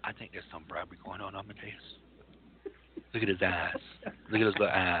 I think there's some bribery going on, Amadeus. Look at his eyes. Look at his little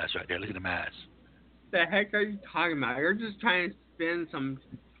eyes right there. Look at them eyes. The heck are you talking about? You're just trying to spin some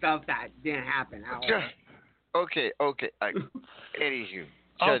stuff that didn't happen. Okay. Anywho.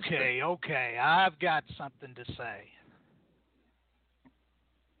 Okay. I've got something to say.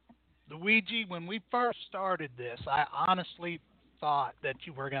 Luigi, when we first started this, I honestly thought that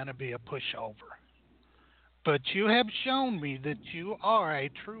you were going to be a pushover. But you have shown me that you are a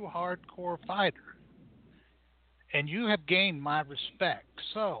true hardcore fighter. And you have gained my respect.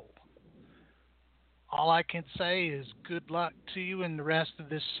 So, all I can say is good luck to you in the rest of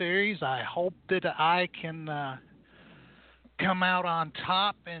this series. I hope that I can come out on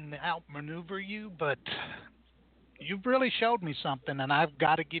top and outmaneuver you. But you've really showed me something, and I've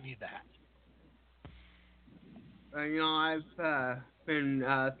got to give you that. I've been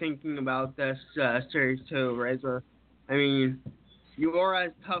thinking about this series too, Razor. I mean, you are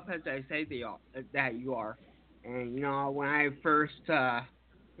as tough as I say that you are. And, when I first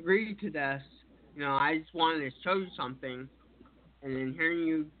agreed to this, I just wanted to show you something. And then hearing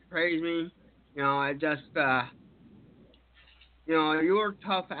you praise me, I just, you're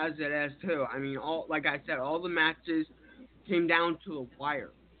tough as it is too. I mean, like I said, all the matches came down to the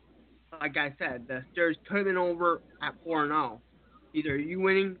wire. Like I said, the series could have been over at 4-0. Either you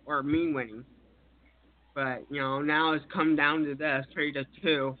winning or me winning. But, now it's come down to this,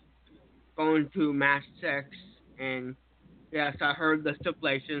 3-2, going to match 6. And, yes, I heard the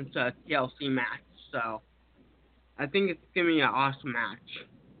stipulations TLC match. So, I think it's going to be an awesome match.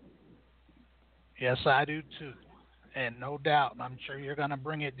 Yes, I do too. And no doubt, I'm sure you're going to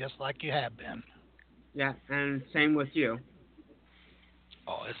bring it just like you have been. Yeah, and same with you.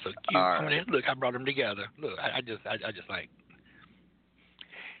 Oh, it's so cute. Right. Look, I brought them together. Look, I just like.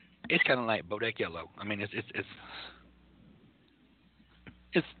 It's kind of like Bodek Yellow. I mean, it's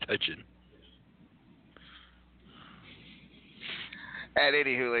It's touching. At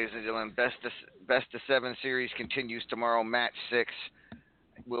anywho, ladies and gentlemen, best of 7 series continues tomorrow. Match 6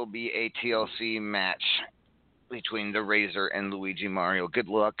 will be a TLC match between the Razor and Luigi Mario. Good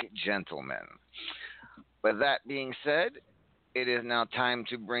luck, gentlemen. With that being said, it is now time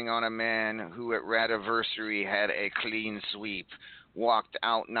to bring on a man who at Radiversary had a clean sweep, walked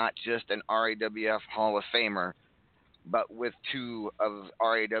out not just an RAWF Hall of Famer, but with 2 of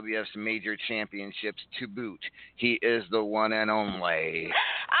RAWF's major championships to boot. He is the one and only.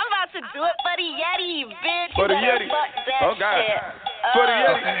 I'm about to do it for the Yeti, bitch. For the Yeti. Oh, God. For the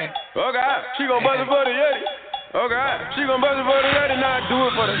Yeti. Oh, God. She gon' buzz it for the Yeti. Oh, God. She gon' buzz it for the Yeti. Nah, do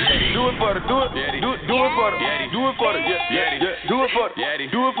it for the Yeti. Do it for the Do it. Do it for the Yeti. Do it for the Yeti. Do it for the Yeti.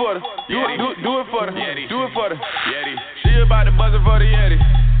 Do it for the Yeti. Do it for the Yeti. Do it for the Yeti. She about to buzz it for the Yeti.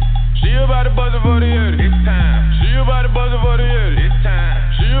 She about to buzz it for the Yeti. It's time. She about to buzz it for the Yeti. It's time.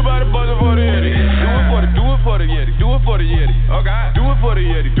 She about to buzz it for the Yeti. Do it for the Yeti. Do it for the Yeti. Oh God. Do it for the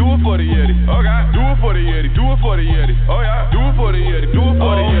Yeti. Do it for the Yeti. Oh God. Do it for the Yeti. Do it for the Yeti. Oh yeah. Do it for the Yeti. Do it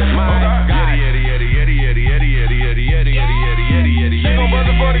for the Yeti. Oh God. Yeti, Yeti, Yeti, Yeti, Yeti, Yeti, Yeti, Yeti, Yeti, Yeti, Yeti, Yeti. She gon' buzz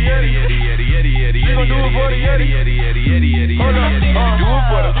it for the Yeti. Yeti, Yeti, Yeti, Yeti. She gon' do it for the Yeti. Yeti, Yeti, Yeti, Yeti, Yeti, Yeti. Do it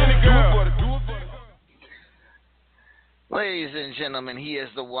for the girl. Ladies and gentlemen, he is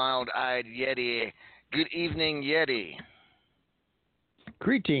the wild-eyed Yeti. Good evening, Yeti.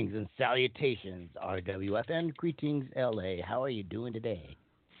 Greetings and salutations, RWF, and greetings, LA. How are you doing today?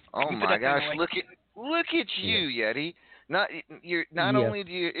 Oh my gosh! Look at you, Yeti. Not only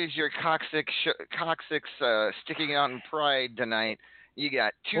is your coccyx sticking out in pride tonight. You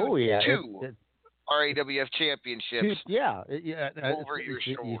got two RAWF championships. Over your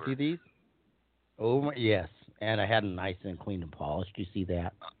shoulder. You see these? Oh my, yes. And I had them nice and clean and polished. You see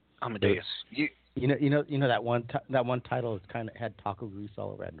that? Amadeus. You know that one title is kind of had taco grease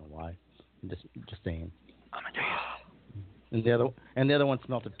all over. I don't know why. I'm just saying. Amadeus. And the other one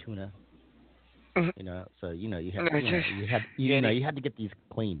smelled of tuna. You know, so you had to get these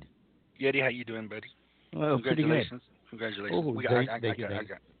cleaned. Yeti, how you doing, buddy? Well, congratulations. Congratulations. Oh, I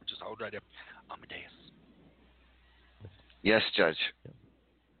got just hold right there. Amadeus. Yes, Judge.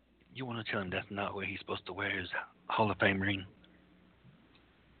 You want to tell him that's not where he's supposed to wear his Hall of Fame ring?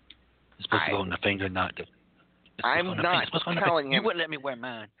 He's supposed to go on the finger, not the... I'm not telling him. You wouldn't let me wear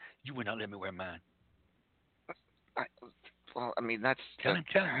mine. You would not let me wear mine. That's... Tell him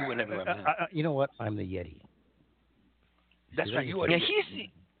you wouldn't let me wear mine. You know what? I'm the Yeti. That's right. You are. Yeah,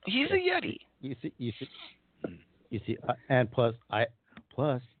 he's a Yeti. You see, and plus, I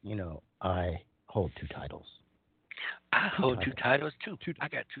hold 2 titles. I hold 2 titles too. I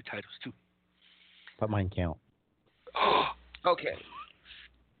got 2 titles too. But mine count. Okay.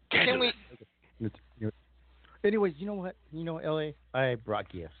 Can we? Anyways, you know what? LA. I brought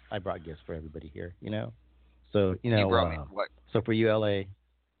gifts. For everybody here. So You brought me what? So for you, LA.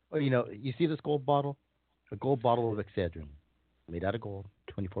 You see this gold bottle? A gold bottle of Excedrin, made out of gold,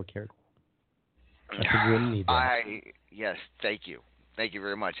 24 karat gold. I really need that. Yes, thank you. Thank you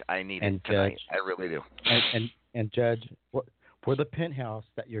very much. I need and it tonight. Judge, I really do. And Judge, for the penthouse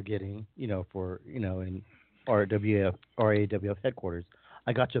that you're getting, in RAWF headquarters,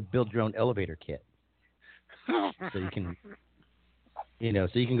 I got you a build your own elevator kit, so you can,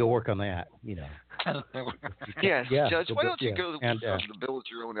 so you can go work on that. Yes, yeah, Judge. Why don't you yeah. go and, to build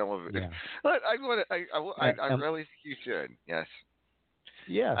your own elevator? Yeah. I really think you should. Yes.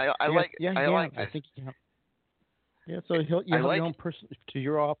 Yeah. I like. Yeah, I like this. I think you can. Yeah, so you have your own person to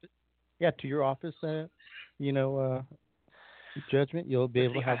your office. Yeah, to your office. Judgment. You'll be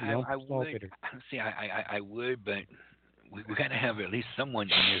able to have your own elevator. See, I would, but we got to have at least someone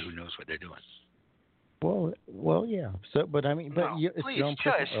in there who knows what they're doing. Well, yeah. So, but I mean, it's please, your own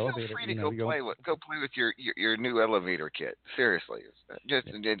Judge, personal feel elevator. free to go play with your new elevator kit. Seriously,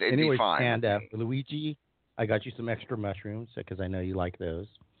 it'd be fine. And Luigi, I got you some extra mushrooms because I know you like those.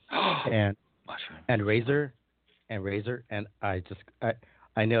 and Razor, and I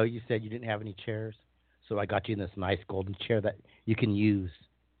know you said you didn't have any chairs, so I got you this nice golden chair that you can use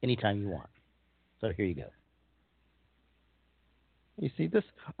anytime you want. So here you go. You see this?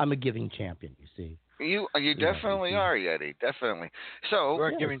 I'm a giving champion. You see. You definitely are, Yeti. Definitely. So, you're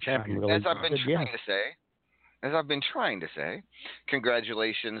a giving champion. As I've been trying to say,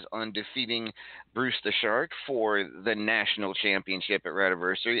 congratulations on defeating Bruce the Shark for the national championship at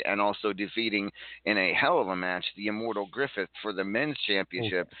Radiversary, and also defeating in a hell of a match the Immortal Griffith for the men's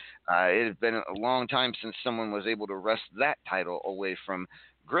championship. It has been a long time since someone was able to wrest that title away from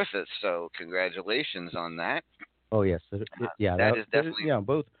Griffith. So, congratulations on that. Oh yes, that is definitely yeah.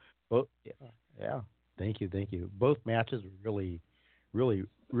 Both. Yeah. Thank you. Both matches were really, really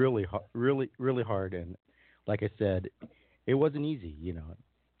hard. And like I said, it wasn't easy. You know,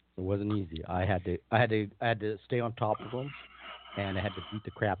 it wasn't easy. I had to stay on top of them, and I had to beat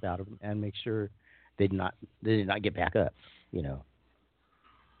the crap out of them and make sure they did not get back up. You know,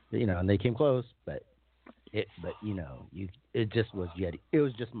 and they came close, but it just was Yeti. It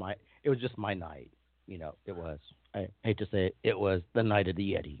was just my night. You know, it was. I hate to say it, it was the night of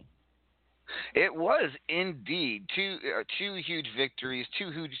the Yeti. It was indeed two huge victories,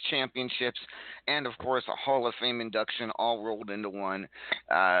 2 huge championships, and of course a Hall of Fame induction all rolled into one.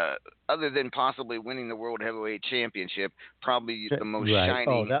 Other than possibly winning the World Heavyweight Championship, probably the most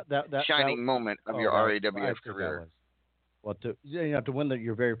shining moment of your RAWF career. Well, to win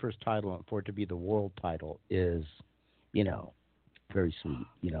your very first title and for it to be the world title is, you know, very sweet.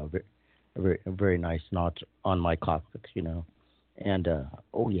 You know, a very nice notch on my coccyx. You know, and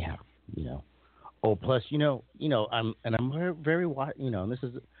you know, plus I'm very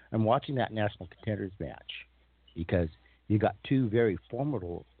I'm watching that national contenders match because you got two very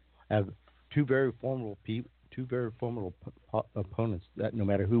formidable opponents that no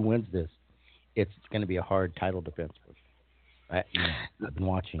matter who wins this, it's going to be a hard title defense. I've been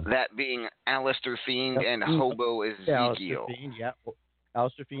watching. That being Alistair Fiend and Hobo Ezekiel.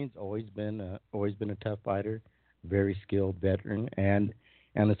 Alistair Fiend's always been a tough fighter, very skilled veteran, and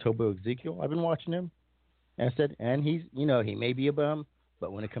this Hobo Ezekiel, I've been watching him. And I said, and he's, he may be a bum,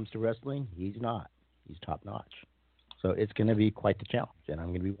 but when it comes to wrestling, he's not. He's top notch. So it's going to be quite the challenge, and I'm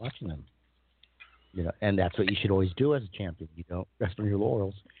going to be watching him. You know, and that's what you should always do as a champion. You don't rest on your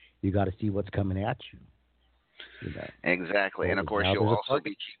laurels. You got to see what's coming at you. You know? Exactly, and of course you'll also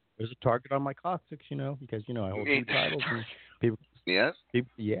be. There's a target on my coccyx, because I hold 2 titles. And people, yes.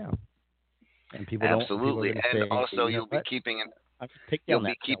 And people absolutely, don't. And say, also you'll be keeping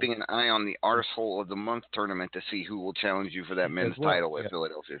an eye on the Arsehole of the Month tournament to see who will challenge you for that men's title at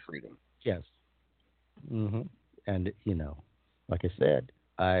Philadelphia Freedom. Yes. Mhm. And like I said,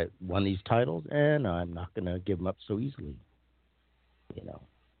 I won these titles, and I'm not going to give them up so easily.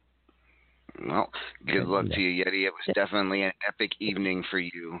 Well, good luck to you, Yeti. It was definitely an epic evening for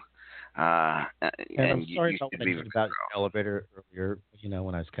you. And I'm sorry you should be about the elevator earlier,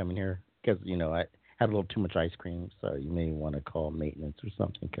 when I was coming here, because, I had a little too much ice cream, so you may want to call maintenance or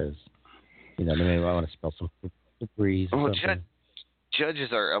something, because, they may want to smell some breeze or something. Judge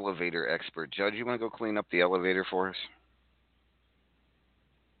is our elevator expert. Judge, you want to go clean up the elevator for us?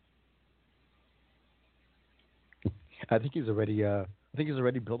 I think he's already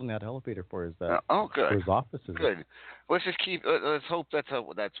building that elevator for his good. For his offices. Good. Let's just let's hope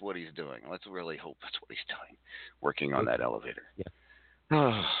that's what he's doing. Let's really hope that's what he's doing, working on that elevator. Yeah.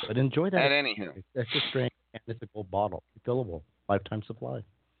 But enjoy that. At anywho, that's a strange and it's a gold bottle, fillable, lifetime supply.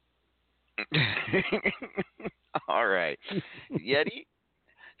 All right, Yeti,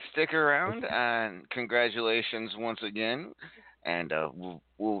 stick around and congratulations once again. And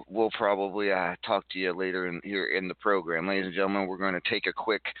we'll probably talk to you later here in the program. Ladies and gentlemen, we're going to take a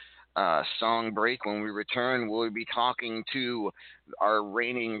quick song break. When we return, we'll be talking to our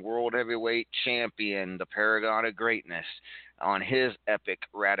reigning World Heavyweight Champion, the Paragon of Greatness, on his epic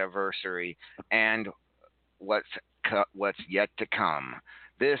Radiversary and what's yet to come.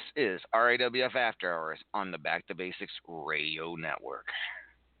 This is RAWF After Hours on the Back to Basics Radio Network.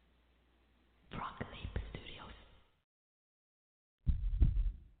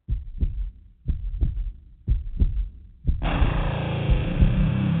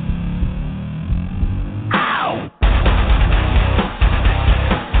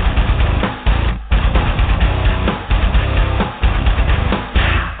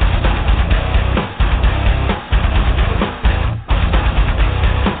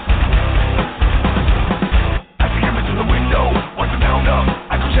 Up.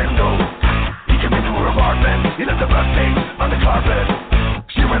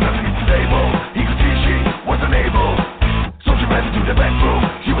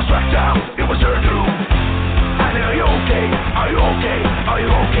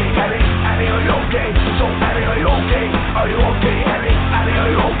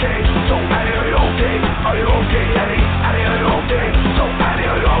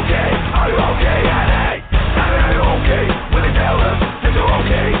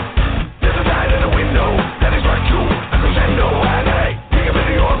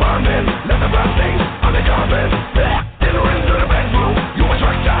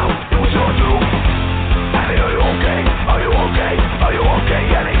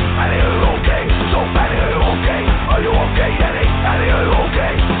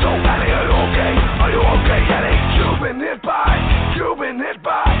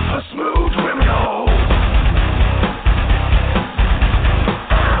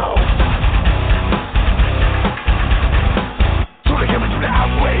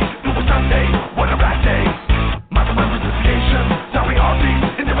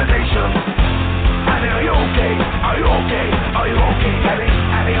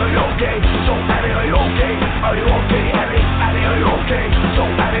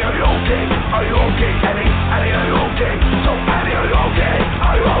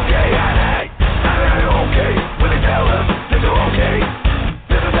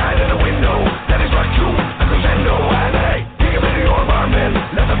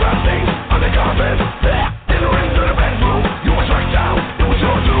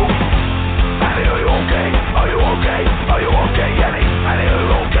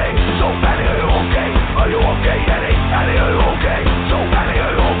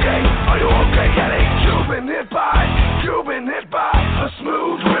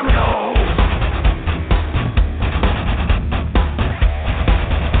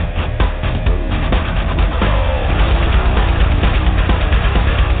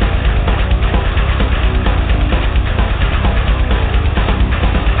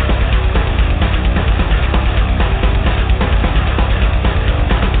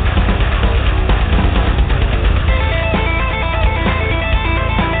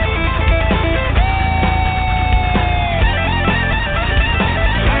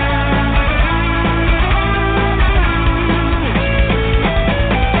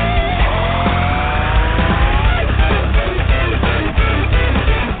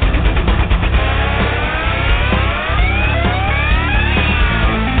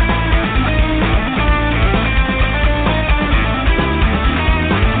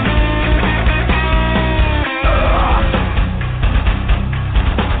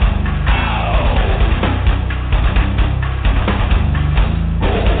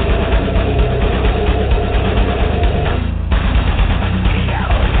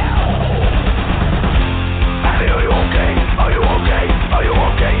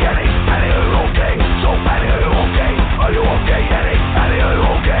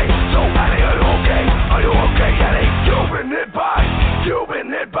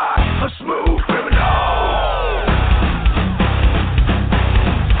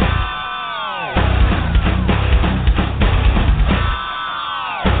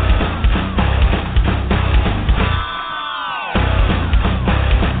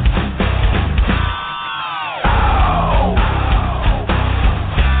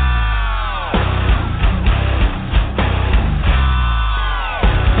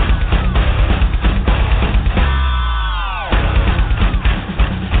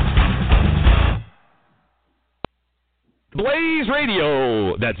 Blaze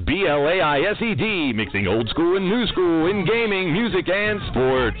Radio. That's BLAISED, mixing old school and new school in gaming, music, and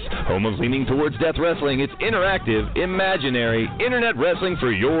sports. Home of Leaning Towards Death Wrestling. It's interactive, imaginary, internet wrestling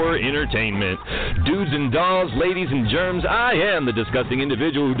for your entertainment. Dudes and dolls, ladies and germs, I am the disgusting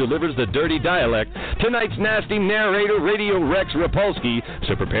individual who delivers the dirty dialect. Tonight's nasty narrator, Radio Rex Rapolsky.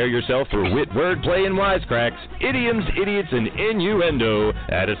 So prepare yourself for wit, wordplay, and wisecracks, idioms, idiots, and innuendo.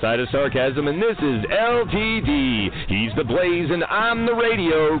 Add a side of sarcasm, and this is LTD. He's the Blaze, and I'm the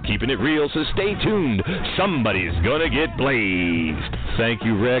radio. Keeping it real, so stay tuned. Somebody's gonna get blazed. Thank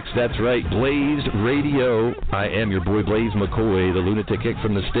you, Rex. That's right, Blazed Radio. I am your boy, Blaze McCoy, the lunatic kick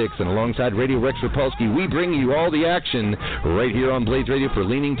from the sticks, and alongside Radio Rex Rapolsky, we bring you all the action right here on Blaze Radio for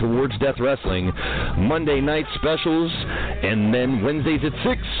Leaning Towards Death Wrestling. Monday night specials, and then Wednesdays at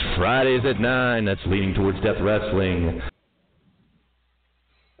 6, Fridays at 9. That's Leaning Towards Death Wrestling.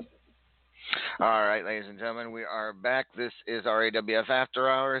 All right, ladies and gentlemen, we are back. This is RAWF After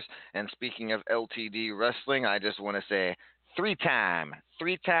Hours, and speaking of LTD Wrestling, I just want to say three-time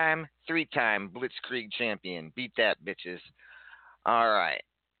Blitzkrieg champion. Beat that, bitches. All right.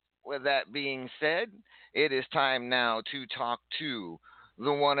 With that being said, it is time now to talk to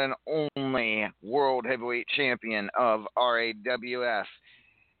the one and only World Heavyweight Champion of RAWF.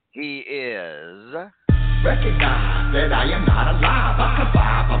 He is... Recognize that I am not alive. I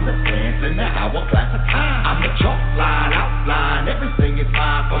survive. I'm the sands in the hourglass of time. I'm the chalk line, outline. Everything is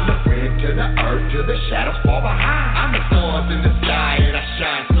fine. From the grid to the earth to the shadows far behind. I'm the stars in the sky and I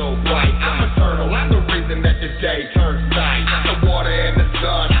shine so bright. I'm eternal. I'm the reason that the day turns night. I'm the water and the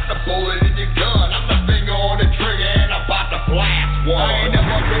sun. I'm the bullet in your gun. I'm the finger on the trigger and I'm about to blast one. I ain't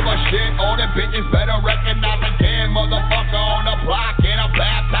never give a shit. All the bitches better recognize again. Motherfucker on the block and I'm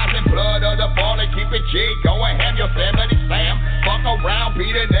baptizing blood of the fallen. Keep it G. Go and have your family slam. Fuck around,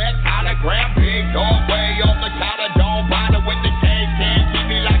 beat the next hologram. Big dog way off the collar. Don't bother with the cake. Can't keep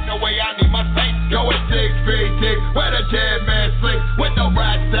me like the way I need my face. Go at 6 feet deep, where the dead man sleep. With the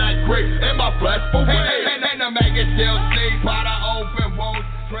rat that creep in my flesh for weed. And the maggot still sleep by the open wounds.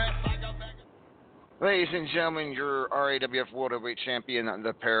 Ladies and gentlemen, your RAWF World Heavyweight Champion,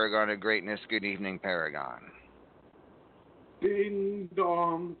 the Paragon of Greatness. Good evening, Paragon. Ding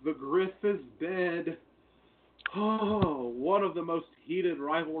dong, the Griff is dead. Oh, one of the most heated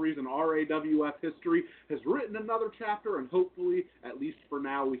rivalries in RAWF history has written another chapter, and hopefully, at least for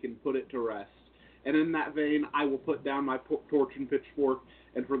now, we can put it to rest. And in that vein, I will put down my torch and pitchfork,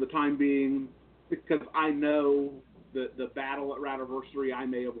 and for the time being, because I know that the battle at Radiversary, I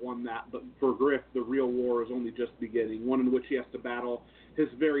may have won that, but for Griff, the real war is only just beginning, one in which he has to battle his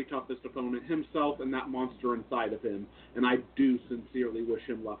very toughest opponent, himself and that monster inside of him, and I do sincerely wish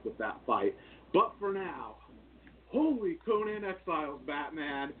him luck with that fight. But for now, holy Conan Exiles,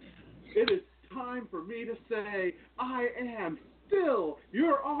 Batman, it is time for me to say I am still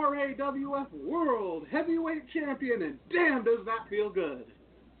your RAWF World Heavyweight Champion, and damn does that feel good.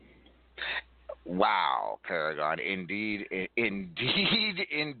 Wow, Paragon. Indeed.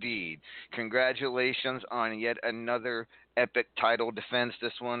 Congratulations on yet another epic title defense,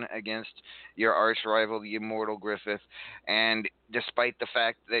 this one against your arch rival, the Immortal Griffith. And despite the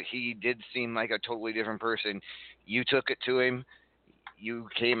fact that he did seem like a totally different person, you took it to him. You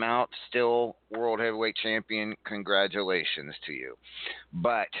came out still World Heavyweight Champion. Congratulations to you.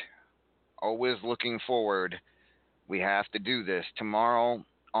 But always looking forward, we have to do this. Tomorrow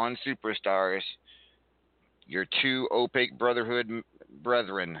on Superstars, your two Opaque Brotherhood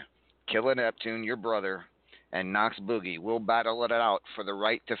brethren, Killer Neptune, your brother, and Knox Boogie will battle it out for the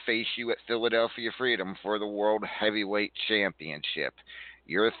right to face you at Philadelphia Freedom for the World Heavyweight Championship.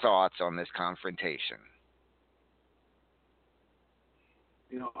 Your thoughts on this confrontation?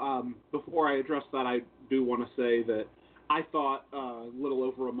 Before I address that, I do want to say that I thought a little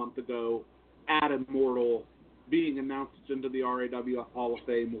over a month ago, at Immortal being announced into the RAWF Hall of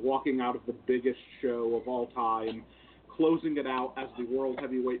Fame, walking out of the biggest show of all time, closing it out as the World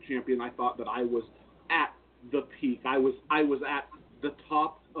Heavyweight Champion, I thought that I was at the peak. I was at the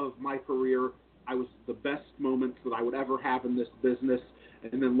top of my career. I was the best moments that I would ever have in this business.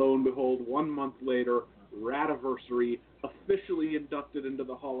 And then lo and behold, 1 month later, Radiversary, officially inducted into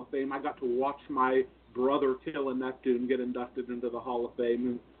the Hall of Fame. I got to watch my brother, Killer Neptune, get inducted into the Hall of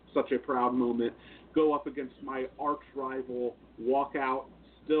Fame. Such a proud moment. Go up against my arch rival, walk out,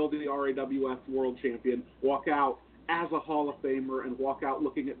 still the RAWF World Champion, walk out as a Hall of Famer, and walk out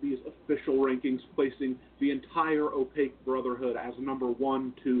looking at these official rankings, placing the entire Opaque Brotherhood as number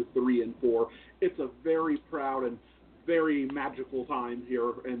 1, 2, 3, and 4. It's a very proud and very magical time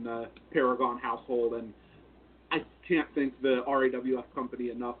here in the Paragon household, and I can't thank the RAWF company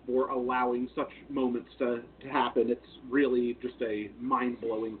enough for allowing such moments to happen. It's really just a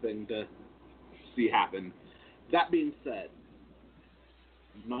mind-blowing thing to see happen. That being said,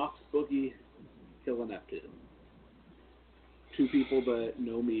 Nox Boogie, Killer Neptune. Two people that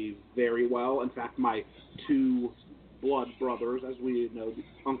know me very well. In fact, my two blood brothers, as we know,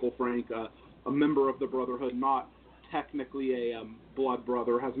 Uncle Frank, a member of the Brotherhood, not technically a blood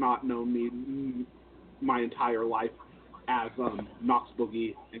brother, has not known me my entire life as Nox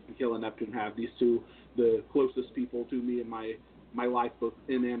Boogie and Killer Neptune have. These two, the closest people to me in my life, both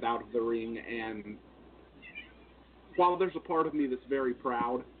in and out of the ring. And while there's a part of me that's very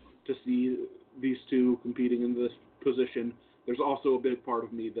proud to see these two competing in this position, there's also a big part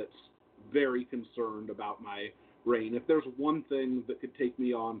of me that's very concerned about my reign. If there's one thing that could take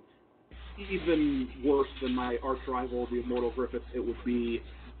me on even worse than my arch rival, the Immortal Griffith, it would be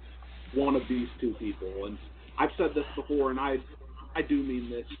one of these two people. And I've said this before, and I do mean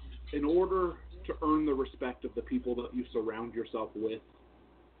this. In order to earn the respect of the people that you surround yourself with,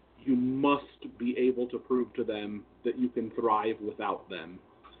 you must be able to prove to them that you can thrive without them.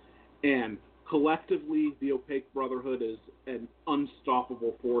 And collectively, the Opaque Brotherhood is an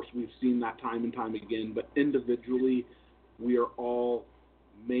unstoppable force. We've seen that time and time again. But individually, we are all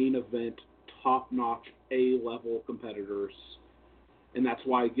main event, top-notch, A-level competitors. And that's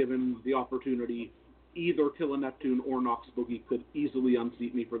why, given the opportunity, either Killer Neptune or Nox Boogie could easily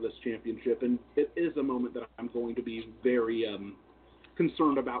unseat me for this championship. And it is a moment that I'm going to be very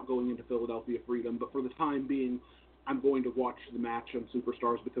concerned about going into Philadelphia Freedom. But for the time being, I'm going to watch the match on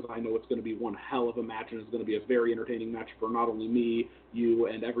Superstars because I know it's going to be one hell of a match, and it's going to be a very entertaining match for not only me, you,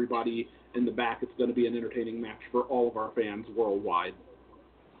 and everybody in the back. It's going to be an entertaining match for all of our fans worldwide.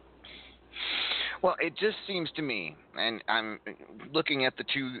 Well, it just seems to me, and I'm looking at the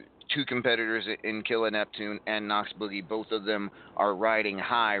two competitors in Killer Neptune and Nox Boogie. Both of them are riding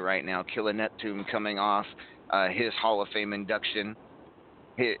high right now. Killer Neptune coming off his Hall of Fame induction,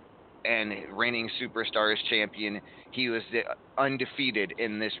 and reigning Superstars champion. He was undefeated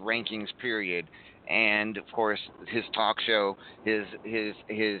in this rankings period. And, of course, his talk show, his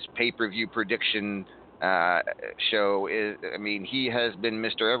pay-per-view prediction show, he has been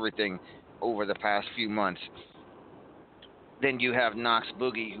Mr. Everything over the past few months. Then you have Nox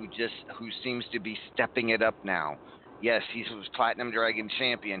Boogie, who seems to be stepping it up now. Yes, he was Platinum Dragon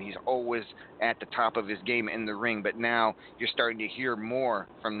champion. He's always at the top of his game in the ring, but now you're starting to hear more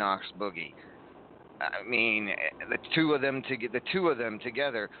from Nox Boogie. I mean, the two of them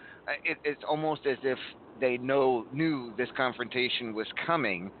together, it's almost as if they knew this confrontation was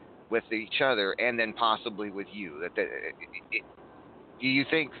coming with each other, and then possibly with you. Do you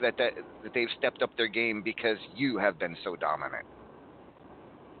think that they've stepped up their game because you have been so dominant?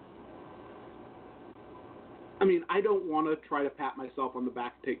 I mean, I don't want to try to pat myself on the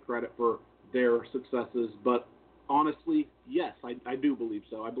back and take credit for their successes, but honestly, yes, I do believe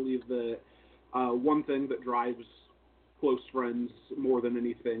so. I believe that one thing that drives close friends more than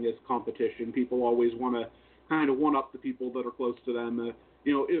anything is competition. People always want to kind of one-up the people that are close to them,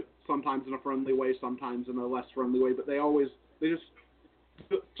 sometimes in a friendly way, sometimes in a less friendly way, but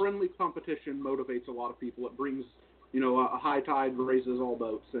friendly competition motivates a lot of people. It brings, a high tide raises all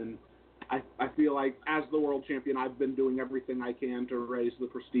boats, and I feel like as the world champion, I've been doing everything I can to raise the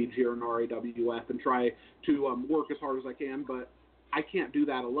prestige here in RAWF and try to work as hard as I can, but I can't do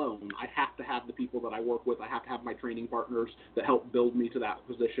that alone. I have to have the people that I work with. I have to have my training partners that help build me to that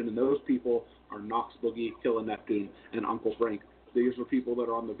position, and those people are Nox Boogie, Killer Neptune, and Uncle Frank. These are people that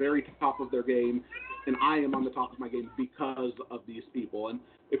are on the very top of their game, and I am on the top of my game because of these people. And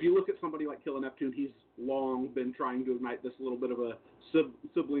if you look at somebody like Killer Neptune, he's long been trying to ignite this little bit of a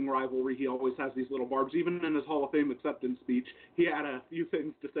sibling rivalry. He always has these little barbs. Even in his Hall of Fame acceptance speech, he had a few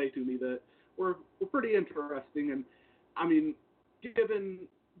things to say to me that were pretty interesting. And, I mean,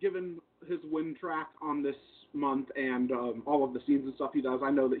 given his win track on this month and all of the scenes and stuff he does,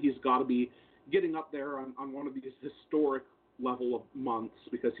 I know that he's got to be getting up there on one of these historic level of months,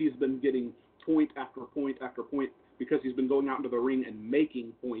 because he's been getting point after point after point, because he's been going out into the ring and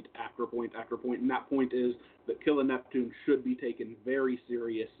making point after point after point, and that point is that Killer Neptune should be taken very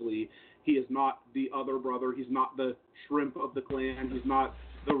seriously. He is not the other brother. He's not the shrimp of the clan. He's not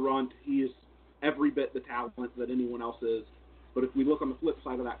the runt. He is every bit the talent that anyone else is. But if we look on the flip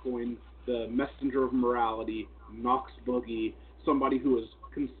side of that coin, the messenger of morality, Nox Boogie, somebody who has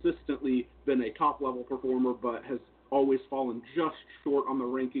consistently been a top-level performer but has always fallen just short on the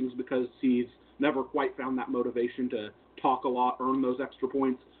rankings because he's never quite found that motivation to talk a lot, earn those extra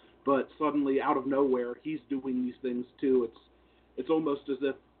points. But suddenly, out of nowhere, he's doing these things too. It's almost as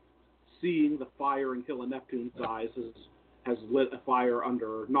if seeing the fire in Killer Neptune's eyes has lit a fire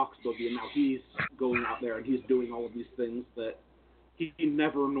under Nox Boogie, and now he's going out there and he's doing all of these things that he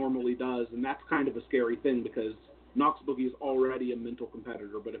never normally does, and that's kind of a scary thing because Nox Boogie is already a mental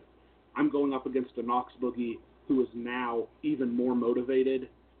competitor, but if I'm going up against a Nox Boogie who is now even more motivated,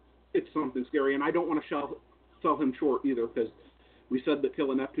 it's something scary, and I don't want to sell him short either because we said that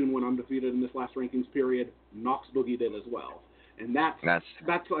Killer Neptune went undefeated in this last rankings period. Nox Boogie did as well. And that's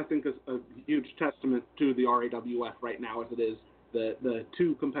I think, is a huge testament to the RAWF right now as it is. The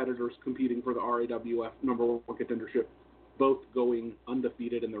two competitors competing for the RAWF number one contendership, both going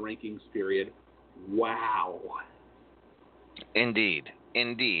undefeated in the rankings period. Wow. Indeed.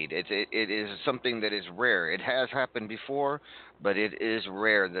 It is something that is rare. It has happened before, but it is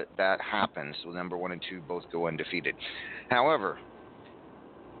rare that happens. So number 1 and 2 both go undefeated. However,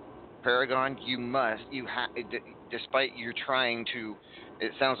 Paragon, despite you're trying to,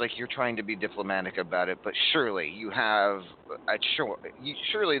 it sounds like you're trying to be diplomatic about it, but surely you have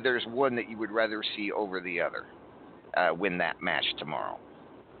surely there's one that you would rather see over the other win that match tomorrow.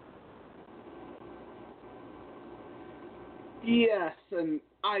 Yes, and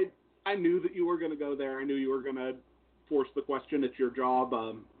I knew that you were going to go there. I knew you were going to force the question. It's your job,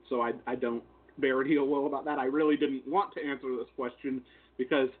 so I don't bear any ill will about that. I really didn't want to answer this question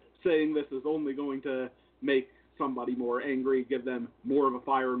because saying this is only going to make somebody more angry, give them more of a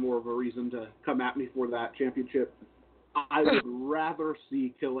fire and more of a reason to come at me for that championship. I would rather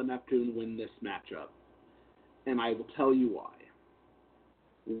see Killer Neptune win this matchup, and I will tell you why.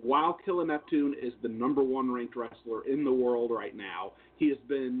 While Killer Neptune is the number 1 ranked wrestler in the world right now, he has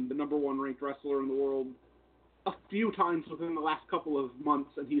been the number 1 ranked wrestler in the world a few times within the last couple of months,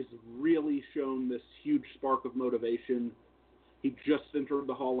 and he's really shown this huge spark of motivation. He just entered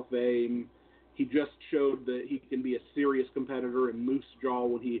the Hall of Fame. He just showed that he can be a serious competitor in Moose Jaw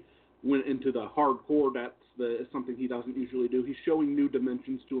when he went into the hardcore depths. That is something he doesn't usually do. He's showing new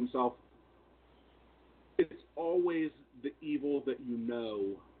dimensions to himself. It's always the evil that you know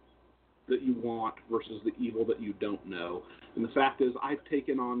that you want versus the evil that you don't know. And the fact is, I've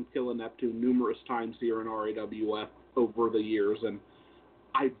taken on Killer Neptune numerous times here in RAWF over the years, and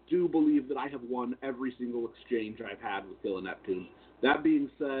I do believe that I have won every single exchange I've had with Killer Neptune. That being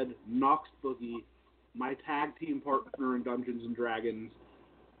said, Nox Boogie, my tag team partner in Dungeons & Dragons,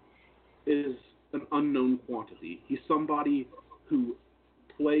 is an unknown quantity. He's somebody who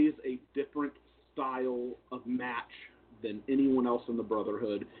plays a different style of match than anyone else in the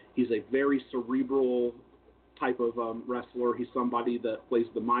Brotherhood. He's a very cerebral type of wrestler. He's somebody that plays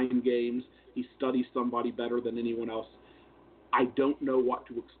the mind games. He studies somebody better than anyone else. I don't know what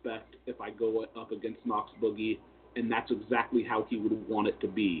to expect if I go up against Nox Boogie, and that's exactly how he would want it to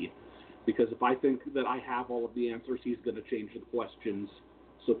be. Because if I think that I have all of the answers, he's going to change the questions.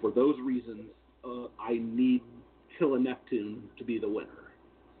 So for those reasons, I need Killer Neptune to be the winner.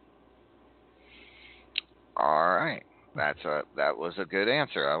 All right. That was a good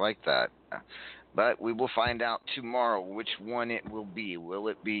answer. I like that. But we will find out tomorrow which one it will be. Will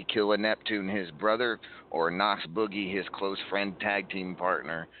it be Killer Neptune, his brother, or Nox Boogie, his close friend, tag team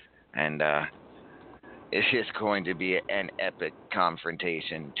partner? And it's just going to be an epic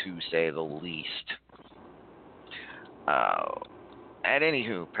confrontation, to say the least. At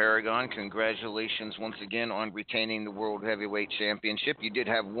anywho, Paragon, congratulations once again on retaining the World Heavyweight Championship. You did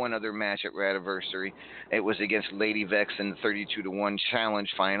have one other match at Radiversary. It was against Lady Vex in the 32-1 Challenge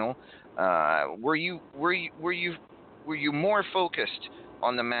Final. Were you more focused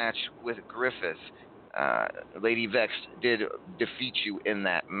on the match with Griffith? Lady Vex did defeat you in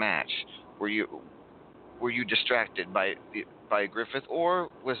that match. Were you distracted by Griffith, or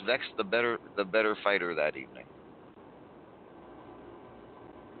was Vex the better fighter that evening?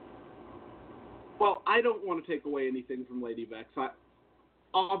 Well, I don't want to take away anything from Lady Vex.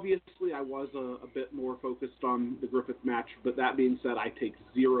 Obviously, I was a bit more focused on the Griffith match, but that being said, I take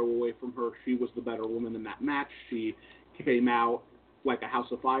zero away from her. She was the better woman in that match. She came out like a house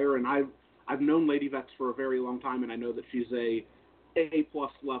of fire, and I've known Lady Vex for a very long time, and I know that she's a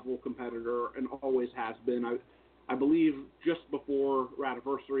A-plus level competitor and always has been. I believe just before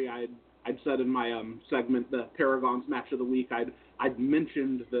Radiversary, I'd said in my segment, the Paragon's match of the week, I'd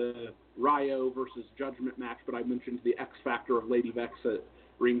mentioned the Ryo versus Judgment match, but I mentioned the X factor of Lady Vex at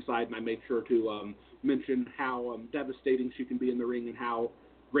ringside, and I made sure to mention how devastating she can be in the ring and how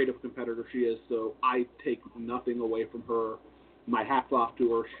great of a competitor she is. So I take nothing away from her. My hat's off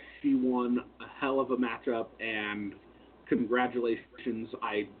to her. She won a hell of a matchup, and congratulations.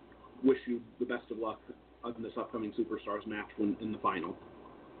 I wish you the best of luck on this upcoming Superstars match in the final.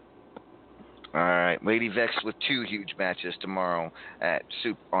 All right, Lady Vex with 2 huge matches tomorrow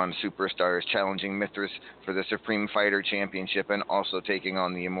on Superstars, challenging Mithras for the Supreme Fighter Championship and also taking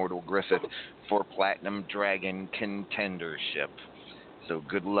on the Immortal Griffith for Platinum Dragon Contendership. So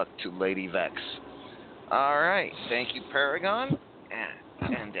good luck to Lady Vex. All right, thank you, Paragon,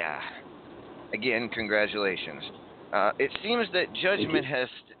 and again, congratulations. It seems that Judgment has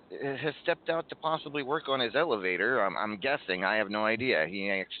stepped out to possibly work on his elevator. I'm guessing. I have no idea. He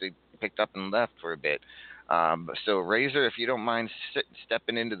actually picked up and left for a bit. So, Razor, if you don't mind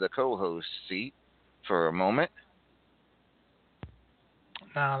stepping into the co-host seat for a moment.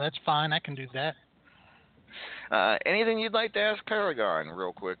 No, that's fine. I can do that. Anything you'd like to ask Paragon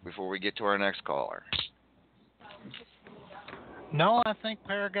real quick before we get to our next caller? No, I think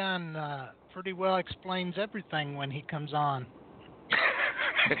Paragon pretty well explains everything when he comes on.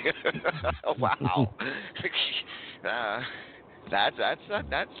 Wow. That's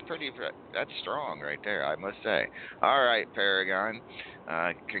strong right there, I must say. All right, Paragon.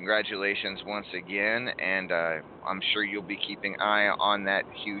 Congratulations once again, and I'm sure you'll be keeping an eye on that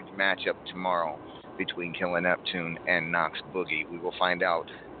huge matchup tomorrow between Killer Neptune and Knox Boogie. We will find out,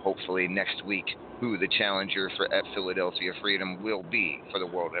 hopefully next week, who the challenger at Philadelphia Freedom will be for the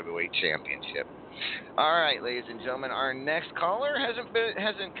World Heavyweight Championship. All right, ladies and gentlemen, our next caller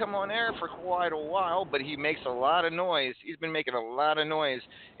hasn't come on air for quite a while, but he makes a lot of noise. He's been making a lot of noise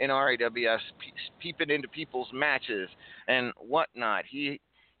in RAWS, peeping into people's matches and whatnot.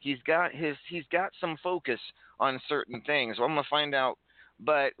 He's got some focus on certain things. So I'm gonna find out.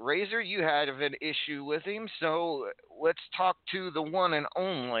 But Razor, you had an issue with him, so let's talk to the one and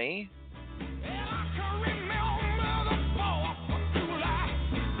only.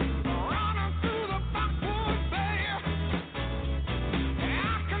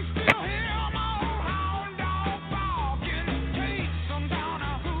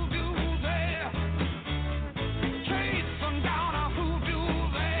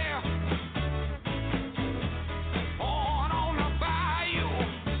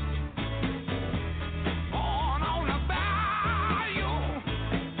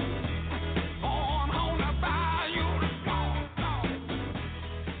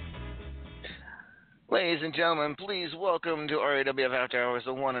 Ladies and gentlemen, please welcome to RAWF After Hours,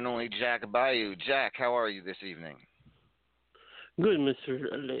 the one and only Jack Bayou. Jack, how are you this evening? Good,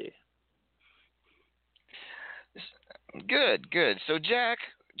 Mr. L.A. Good. So, Jack,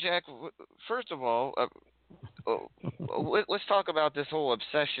 first of all, let's talk about this whole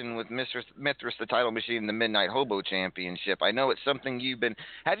obsession with Mithras, the title machine, the Midnight Hobo Championship. I know it's something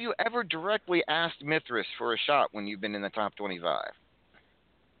have you ever directly asked Mithras for a shot when you've been in the top 25?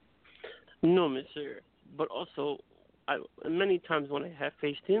 No, Mr. But also, many times when I have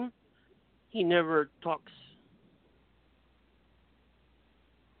faced him, he never talks.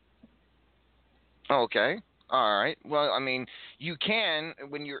 Okay. All right. Well, I mean, you can,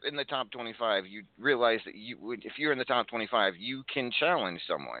 when you're in the top 25, you realize that if you're in the top 25, you can challenge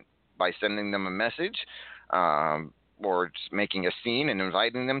someone by sending them a message or just making a scene and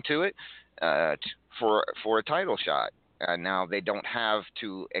inviting them to it for a title shot. Now, they don't have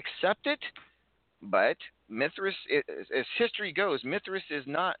to accept it, but Mithras, as history goes, Mithras is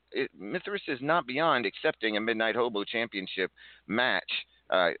not beyond accepting a Midnight Hobo Championship match,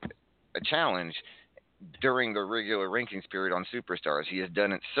 a challenge during the regular rankings period on Superstars. He has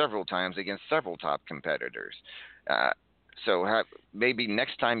done it several times against several top competitors. So maybe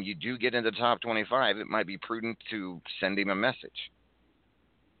next time you do get into the top 25, it might be prudent to send him a message.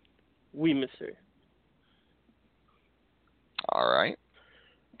 Oui, monsieur. All right.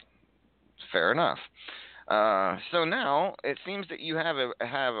 Fair enough. So now it seems that you have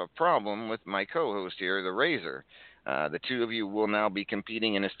a problem with my co-host here, the Razor. The two of you will now be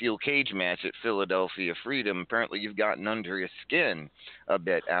competing in a steel cage match at Philadelphia Freedom. Apparently, you've gotten under his skin a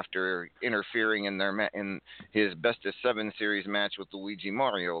bit after interfering in his Best of 7 series match with Luigi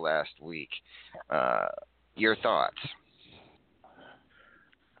Mario last week. Your thoughts?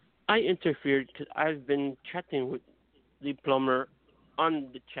 I interfered because I've been chatting with the plumber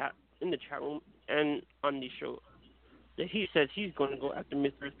in the chat room and on the show that he says he's going to go after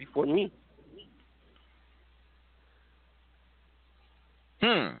Mithras before me.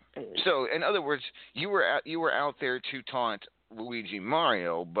 So, in other words, you were out there to taunt Luigi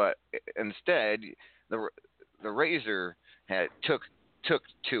Mario, but instead the Razor took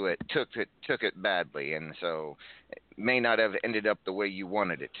it badly, and so it may not have ended up the way you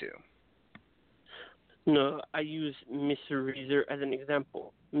wanted it to. No, I use Mr. Razor as an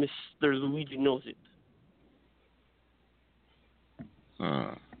example. Mr. Luigi knows it.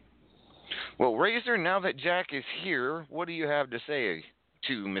 Well, Razor, now that Jack is here, what do you have to say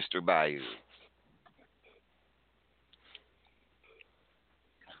to Mr. Bayou?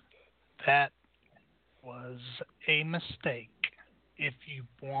 That was a mistake. If you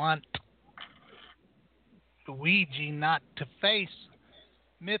want Luigi not to face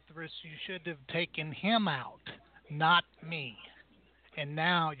Mithras, you should have taken him out, not me. And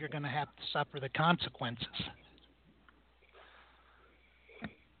now you're going to have to suffer the consequences.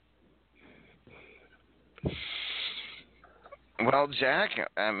 Well, Jack,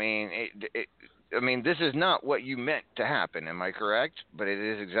 I mean, this is not what you meant to happen. Am I correct? But it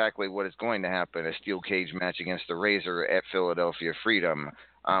is exactly what is going to happen: a steel cage match against the Razor at Philadelphia Freedom.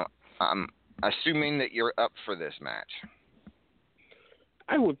 I'm assuming that you're up for this match.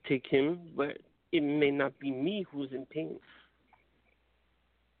 I would take him, but it may not be me who's in pain.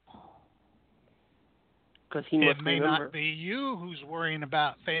 Because he must It may remember. not be you who's worrying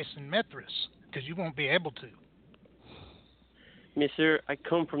about facing Mithras, because you won't be able to. Mister, I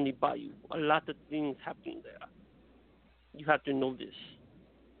come from the bayou. A lot of things happen there. You have to know this.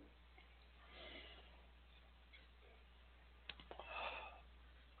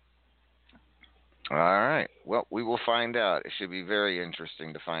 All right. Well, we will find out. It should be very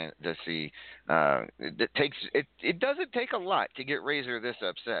interesting to see. It doesn't take a lot to get Razor this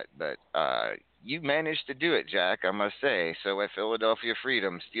upset, but you managed to do it, Jack. I must say. So at Philadelphia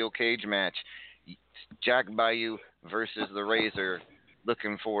Freedom, steel cage match, Jack Bayou versus the Razor.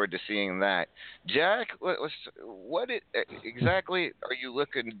 Looking forward to seeing that. Jack, what exactly are you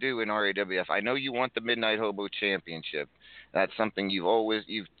looking to do in RAWF? I know you want the Midnight Hobo Championship. That's something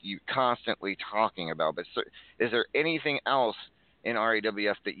you constantly talking about. But is there anything else in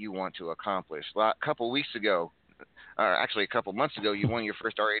RAWF that you want to accomplish? A couple weeks ago, or actually a couple months ago, you won your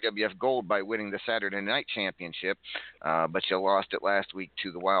first RAWF Gold by winning the Saturday Night Championship, but you lost it last week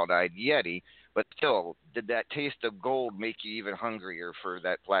to the Wild Eyed Yeti. But still, did that taste of gold make you even hungrier for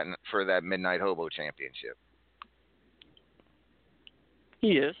that Midnight Hobo Championship?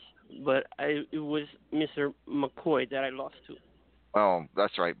 Yes, but it was Mr. McCoy that I lost to. Oh,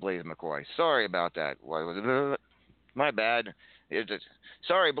 that's right, Blaze McCoy. Sorry about that. My bad.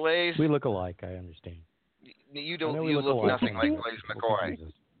 Sorry, Blaze. We look alike. I understand. You don't. You look nothing like Blaze McCoy.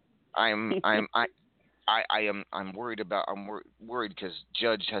 I'm worried about. I'm worried because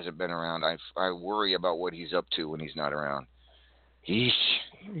Judge hasn't been around. I worry about what he's up to when he's not around. He's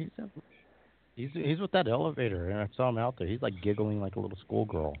with that elevator, and I saw him out there. He's like giggling like a little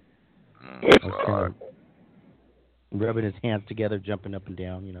schoolgirl, rubbing his hands together, jumping up and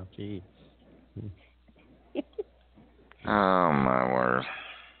down. You know, gee. Oh my word.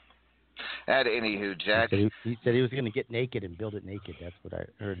 Anywho, Jack. He said he was going to get naked and build it naked. That's what I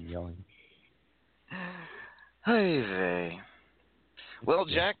heard him yelling. Hey, vey. Well,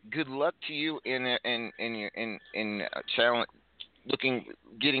 Jack, good luck to you in challenge,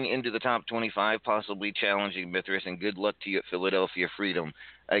 getting into the top 25, possibly challenging Mithras, and good luck to you at Philadelphia Freedom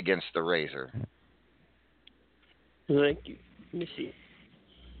against the Razor. Thank you. Let me see.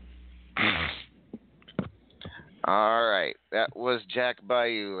 All right, that was Jack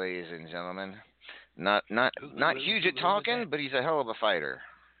Bayou, ladies and gentlemen. Not huge at talking, but he's a hell of a fighter.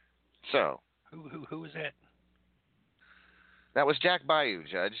 So. Who was that? That was Jack Bayou,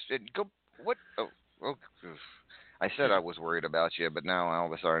 Judge. What? Oh, I said I was worried about you, but now all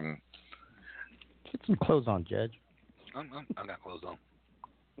of a sudden. Get some clothes on, Judge. I got clothes on.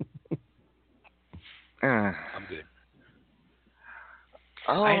 I'm good.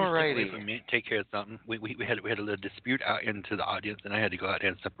 All righty. I had to step away from me, take care of something. We had a little dispute out into the audience, and I had to go out there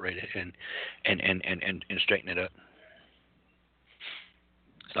and separate it and straighten it up.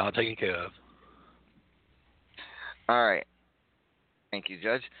 So I'll take it care of. All right. Thank you,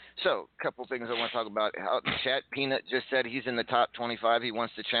 Judge. So, a couple things I want to talk about. Out in the chat, Peanut just said he's in the top 25. He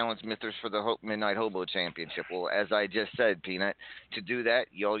wants to challenge Mithras for the Midnight Hobo Championship. Well, as I just said, Peanut, to do that,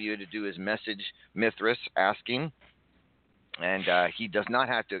 all you have to do is message Mithras asking, and he does not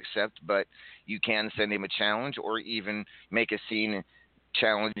have to accept, but you can send him a challenge or even make a scene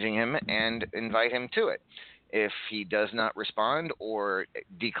challenging him and invite him to it. If he does not respond or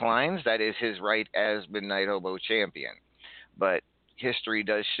declines, that is his right as Midnight Hobo Champion. But history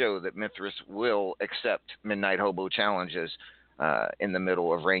does show that Mithras will accept Midnight Hobo challenges in the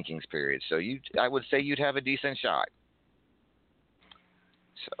middle of rankings periods. So I would say you'd have a decent shot.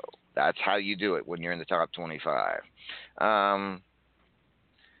 So that's how you do it when you're in the top 25.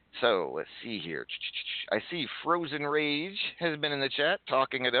 So let's see here. I see Frozen Rage has been in the chat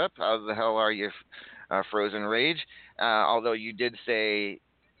talking it up. How the hell are you, Frozen Rage? Although you did say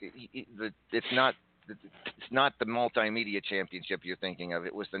that it's not the multimedia championship you're thinking of.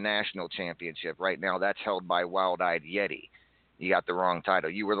 It was the national championship. Right now, that's held by Wild Eyed Yeti. You got the wrong title.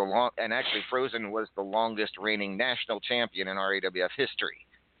 You were and actually Frozen was the longest reigning national champion in RAWF history.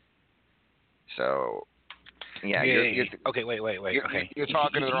 So, yeah. You're, okay, wait. You're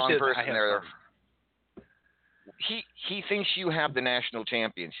talking to the wrong person there. Fun. He thinks you have the national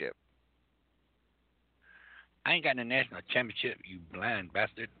championship. I ain't got the national championship, you blind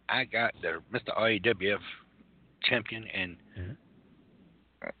bastard. I got the Mr. RAWF champion and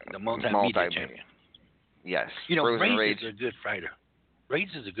the multimedia champion. Yes. You know, Rage Rage is a good fighter. Rage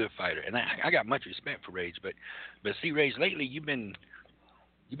is a good fighter, and I got much respect for Rage. But see, Rage, lately you've been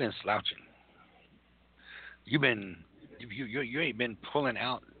slouching. You ain't been pulling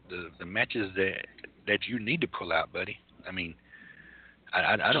out the matches that you need to pull out, buddy. I mean,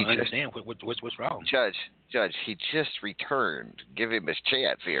 I don't understand what's wrong. Judge, he just returned. Give him his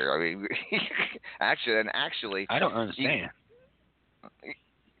chance here. I mean, actually, I don't understand.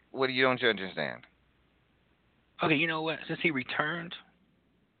 What do you don't understand? Okay, you know what? Since he returned,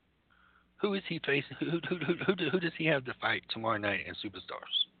 who is he facing? Who does he have to fight tomorrow night in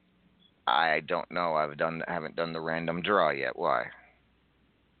Superstars? I don't know. I haven't done the random draw yet. Why?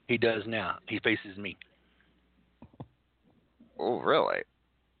 He does now. He faces me. Oh, really?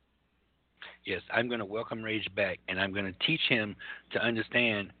 Yes, I'm going to welcome Rage back, and I'm going to teach him to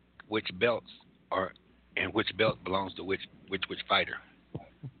understand which belts are and which belt belongs to which fighter.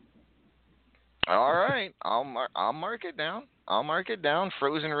 All right, I'll mark it down. I'll mark it down.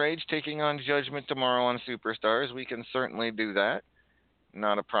 Frozen Rage taking on Judgment tomorrow on Superstars. We can certainly do that.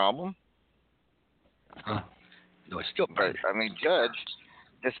 Not a problem. No, it's still but I mean, Judge,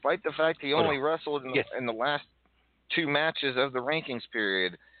 despite the fact he only wrestled in the last 2 matches of the rankings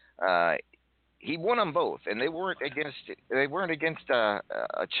period, he won them both, and they weren't against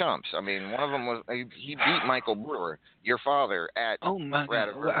chumps. I mean, one of them was he beat Michael Brewer, your father, at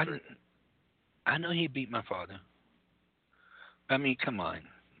Radiversary. Well, I know he beat my father. I mean, come on,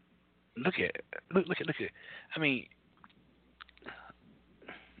 look at. I mean,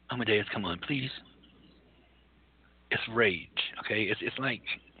 Amadeus, come on, please. It's Rage, okay? It's like,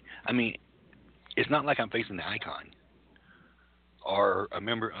 I mean, it's not like I'm facing the Icon or a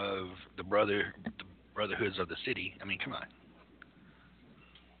member of the Brotherhoods of the City. I mean, come on.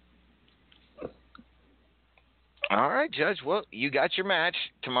 All right, Judge. Well, you got your match.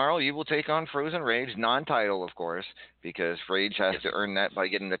 Tomorrow you will take on Frozen Rage, non-title, of course, because Rage has to earn that by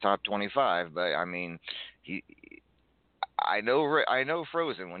getting the top 25. But, I mean, I know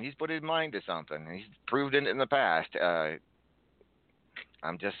Frozen. When he's put his mind to something, he's proved it in the past.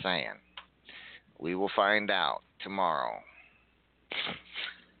 I'm just saying. We will find out tomorrow.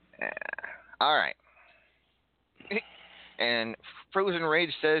 All right. And Frozen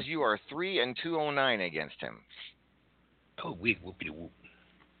Rage says you are 3-209 against him. Oh, whoopity whoop.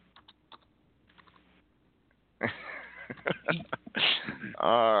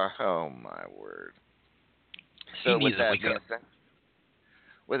 Oh my word. So with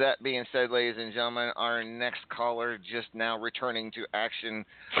that being said, ladies and gentlemen, our next caller just now returning to action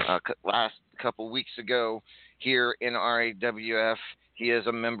last couple weeks ago here in RAWF. He is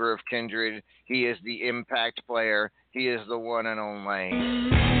a member of Kindred. He is the Impact player. He is the one and only.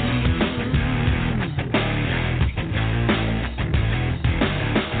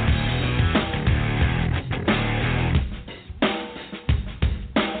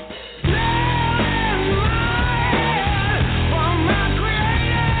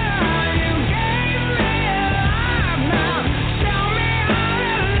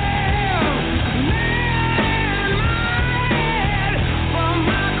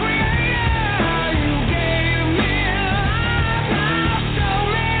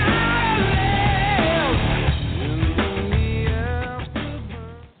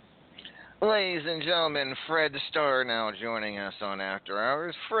 Ladies and gentlemen, Fred Starr now joining us on After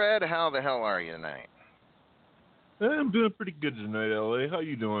Hours. Fred, how the hell are you tonight? I'm doing pretty good tonight, LA. How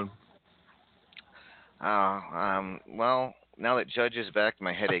you doing? Well, now that Judge is back,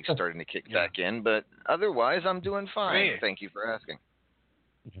 my headache's starting to kick back in, but otherwise I'm doing fine. Fred. Thank you for asking.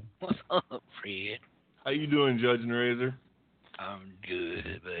 What's up, Fred? How you doing, Judge and Razor? I'm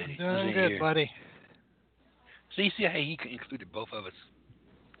good, buddy. Doing good, buddy. See how he included both of us?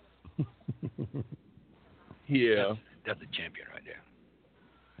 Yeah. That's a champion right there.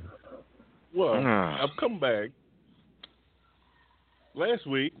 Well, I've come back. Last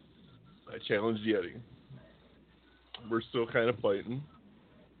week, I challenged Yeti. We're still kind of fighting.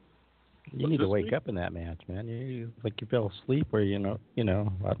 You need to wake up in that match, man. You fell asleep, or I don't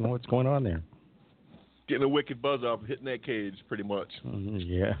know what's going on there. Getting a wicked buzz off hitting that cage, pretty much.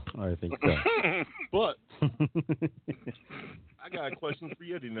 Yeah, I think so. But I got a question for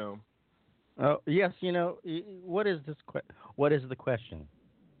Yeti now. Oh yes, what is this? What is the question?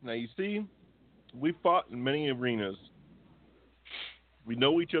 Now you see, we fought in many arenas. We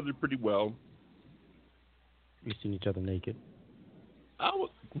know each other pretty well. You seen each other naked? I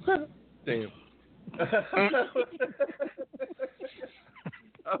was damn. I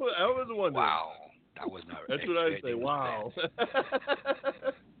was wondering. Wow, that was not. That's what I say. Wow.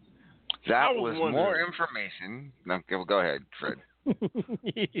 That was more information. No, go ahead, Fred.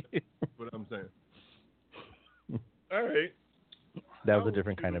 What I'm saying. All right. That was a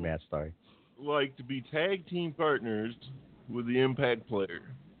different kind of match. Sorry. Like to be tag team partners with the Impact player.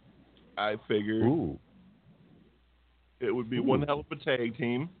 I figured it would be one hell of a tag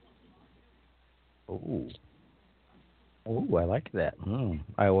team. Oh, I like that.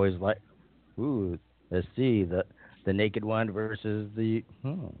 I always like. Let's see the naked one versus the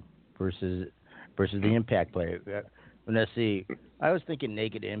versus the Impact player. Let's see. I was thinking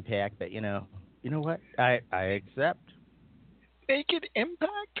naked Impact, but you know what? I accept. Naked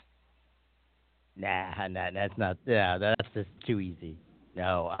Impact? Nah, that's not. Yeah, that's just too easy.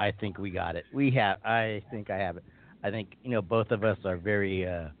 No, I think we got it. I think I have it. I think both of us are very,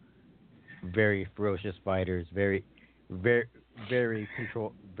 very ferocious fighters. Very, very,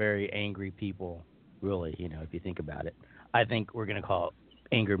 very angry people. Really, if you think about it, I think we're gonna call it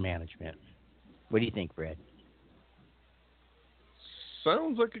anger management. What do you think, Fred?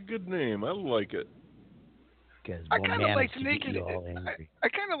 Sounds like a good name. I like it. I kind of like Naked. I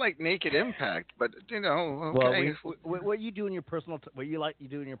kind of like Naked Impact, but okay. Well, what you do in your personal, you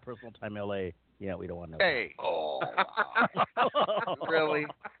do in your personal time, LA. Yeah, we don't want to know. Hey. Oh. Really?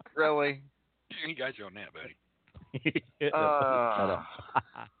 You guys are on that, buddy. Shut up.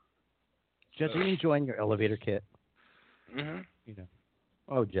 Judge, are you enjoying your elevator kit? Mm-hmm.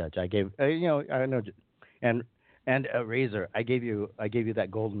 Oh, Judge, I gave I know, and Razor, I gave you that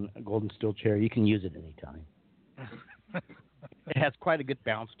golden steel chair. You can use it anytime. It has quite a good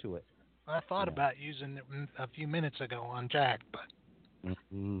bounce to it. I thought about using it a few minutes ago on Jack, but.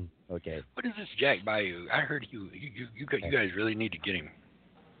 Okay. What is this Jack Bayou? I heard you guys really need to get him.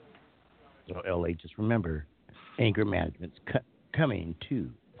 So, LA, just remember, anger management's coming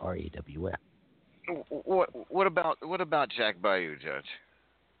to RAWF. What about Jack Bayou, Judge?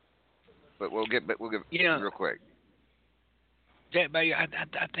 But we'll get real quick. Jack Bayou, I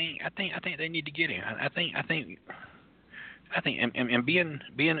think they need to get him. I think, and being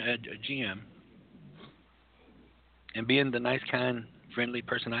a GM, and being the nice, kind, friendly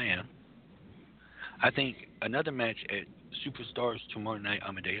person I am, I think another match at Superstars tomorrow night,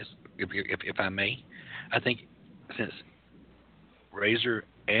 Amadeus, if I may, I think since Razor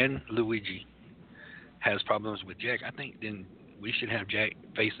and Luigi has problems with Jack, I think then we should have Jack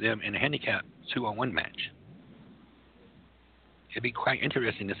face them in a handicap 2-on-1 match. It'd be quite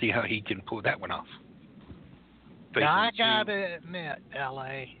interesting to see how he can pull that one off. Now, I gotta admit,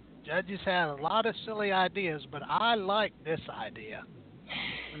 LA, Judges had a lot of silly ideas, but I like this idea.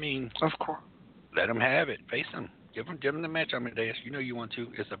 I mean, of course, let them have it. Face them. Give them the match on the day. You know you want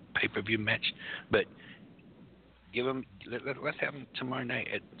to. It's a pay-per-view match, but give them. Let's have them tomorrow night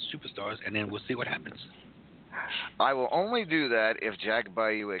at Superstars, and then we'll see what happens. I will only do that if Jack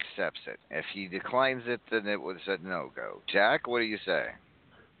Bayou accepts it. If he declines it, then it was a no-go. Jack, what do you say?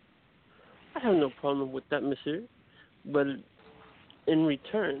 I have no problem with that, monsieur. But in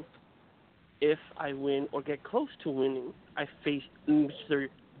return, if I win or get close to winning, I face Mr.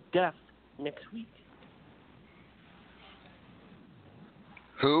 Death next week.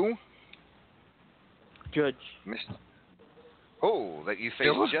 Who? Judge. Mr. Oh, that you face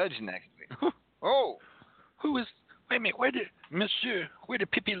Judge next week. Oh. Who is? Wait a minute. Where did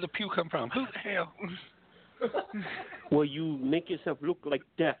Pippi Le Pew come from? Who the hell? Well, you make yourself look like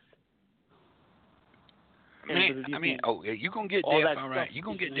Death. I mean, you gonna get Death, all right? You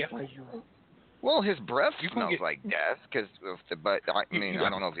gonna get Death. Well, his breath smells like death, but I mean,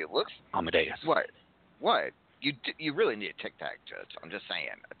 I don't know if he looks. Amadeus. What? You really need a Tic Tac, Judge. I'm just saying,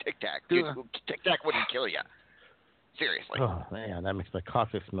 a Tic Tac. Tic Tac wouldn't kill you. Seriously. Oh man, that makes my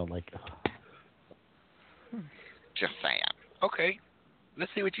coffee smell like. Just saying. Okay,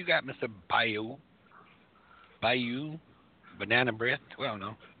 let's see what you got, Mr. Bayou, Banana Breath. Well,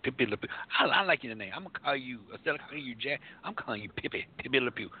 no, Pippi Le Pew. I like your name. I'm gonna call you, instead of calling you Jack, I'm calling you Pippi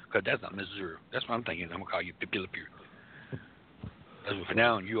Le Pew, because that's not Missouri. That's what I'm thinking. I'm gonna call you Pippi Le Pew. For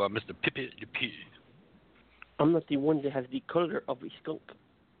now, you are Mr. Pippi Le Pew. I'm not the one that has the color of a skunk.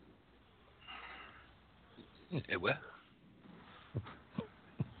 What?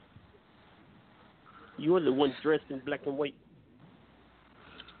 You're the one dressed in black and white.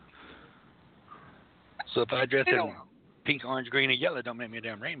 So if I dress in pink, orange, green, and yellow, don't make me a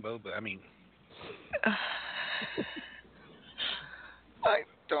damn rainbow, but I mean... I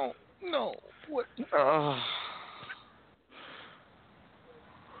don't know what...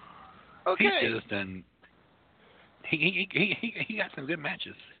 Okay. He's just done He got some good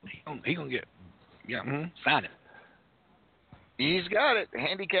matches. He gonna get sign it. He's got it.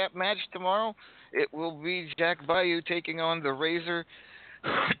 Handicap match tomorrow. It will be Jack Bayou taking on the Razor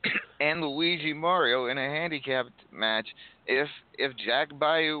and Luigi Mario in a handicapped match. If Jack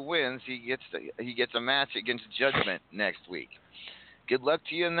Bayou wins, he gets a match against Judgment next week. Good luck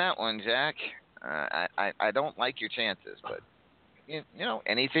to you in that one, Jack. I don't like your chances, but you know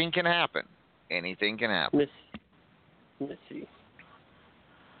anything can happen. Anything can happen. Missy.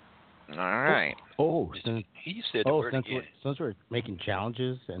 All right. He said the word again. Since we're making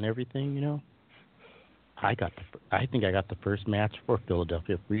challenges and everything, you know, I think I got the first match for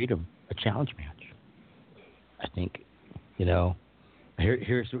Philadelphia Freedom, a challenge match. I think, you know,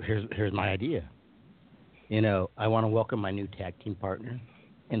 here's my idea. You know, I want to welcome my new tag team partner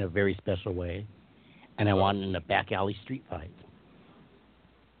in a very special way, and I want it in a back alley street fight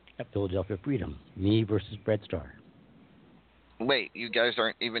at Philadelphia Freedom, me versus Fred Starr. Wait, you guys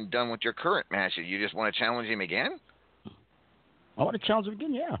aren't even done with your current match. You just want to challenge him again? I want to challenge him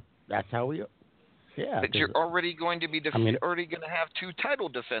again. Yeah, that's how we. Yeah, but you're already going to be already going to have 2 title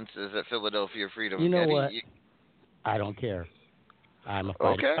defenses at Philadelphia Freedom. You know what? I don't care. I'm a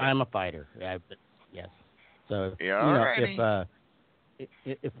fighter. Okay. I'm a fighter. Yes. So yeah, you know,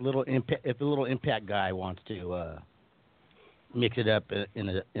 if little impact guy wants to mix it up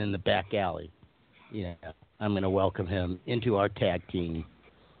in the back alley, you know, I'm going to welcome him into our tag team,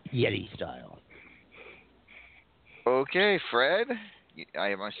 Yeti style. Okay, Fred. I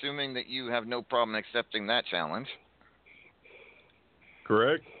am assuming that you have no problem accepting that challenge.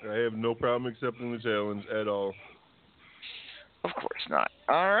 Correct. I have no problem accepting the challenge at all. Of course not.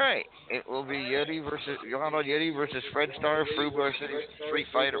 All right. It will be Yeti versus Fred Starr, Fubar City Street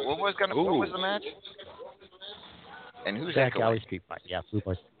Fighter. What was the match? And who's back that? Alley Street Fight. Yeah,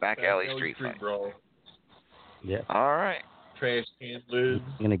 Fubar. Back Alley Street Fight. Brawl. Yeah. All right. Trash can lids.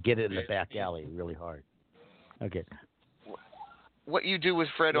 I'm gonna get it in the back alley really hard. Okay. What you do with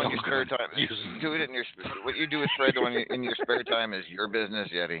Fred on your spare time? Do it in your. What you do with Fred in your spare time is your business,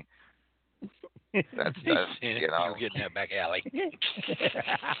 Yeti. That's you know. You get in that back alley.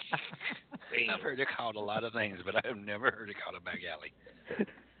 I've heard it called a lot of things, but I've never heard it called a back alley.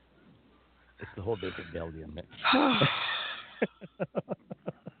 It's the whole basic Belgium.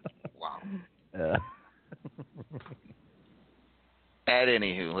 Wow. At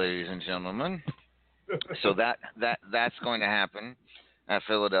anywho, ladies and gentlemen, so that's going to happen at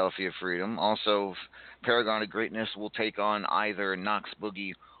Philadelphia Freedom. Also, Paragon of Greatness will take on either Knox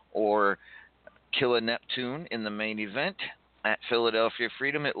Boogie or Killer Neptune in the main event at Philadelphia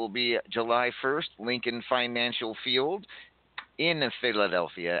Freedom. It will be July 1st, Lincoln Financial Field in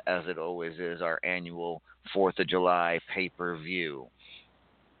Philadelphia, as it always is, our annual 4th of July pay-per-view.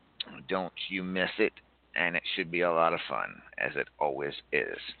 Don't you miss it, and it should be a lot of fun, as it always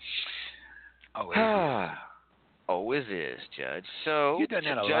is. Always is, Judge. So, you've done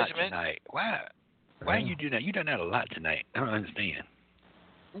that a lot tonight. Why you do that? You've done that a lot tonight. I don't understand.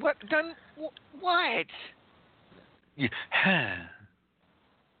 What done? What?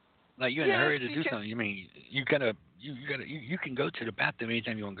 Like you're in a hurry to do something. You mean you can go to the bathroom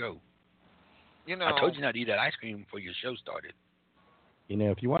anytime you want to go. You know, I told you not to eat that ice cream before your show started. You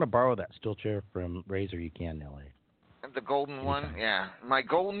know, if you want to borrow that steel chair from Razor, you can, L.A. The golden one, yeah. My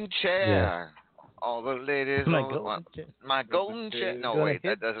golden chair. Yeah. All the ladies. My golden chair. No, wait,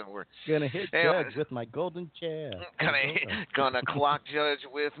 that doesn't work. Gonna hit Judge with my golden chair. Gonna clock Judge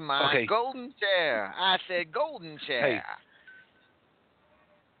with my golden chair. I said golden chair.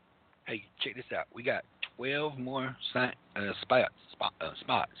 Hey, check this out. We got 12 more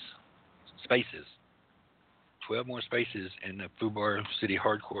spaces. 12 more spaces in the Fubar City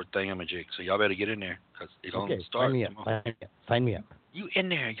Hardcore thingamajig. So y'all better get in there because it's going to start. Sign me up. You in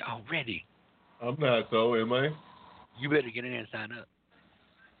there already? I'm not, though, am I? You better get in there and sign up.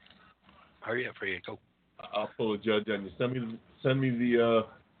 Hurry up, Fred. Go. I'll pull a Judge on you. Send me the.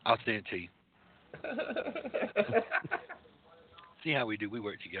 I'll send it to you. See how we do. We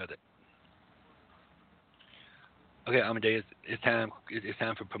work together. Okay, Amadeus. It's time. It's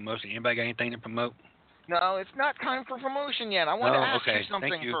time for promotion. Anybody got anything to promote? No, it's not time for promotion yet. I want to ask you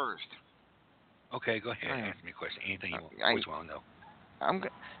something first. Okay, go ahead. Answer me a question. Anything you always want to know.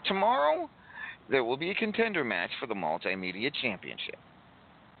 Tomorrow, there will be a contender match for the Multimedia Championship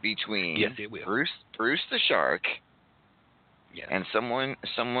between Bruce the Shark and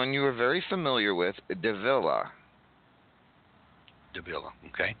someone you are very familiar with, Davila. Davila,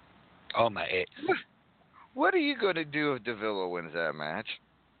 okay. Oh, my ex. What are you going to do if Davila wins that match?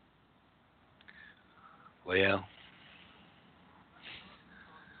 Well,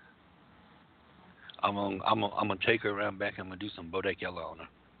 I'm gonna take her around back. I'm gonna do some Bodak Yellow on her.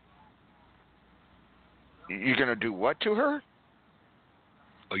 You're gonna do what to her?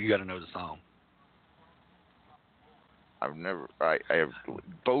 Oh, you got to know the song. I have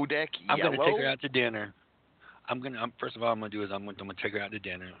Bodak I'm Yellow. gonna take her out to dinner. First of all, I'm gonna take her out to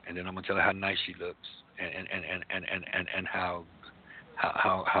dinner, and then I'm gonna tell her how nice she looks, and how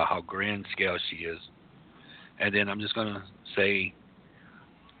grand scale she is, and then I'm just gonna say,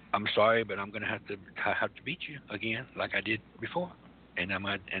 I'm sorry, but I'm gonna have to beat you again, like I did before, and I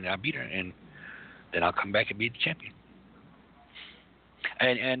beat her, and then I'll come back and be the champion.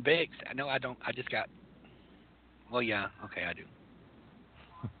 And Vex, no, I don't. I just got. Well, yeah, okay, I do.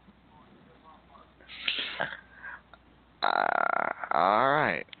 All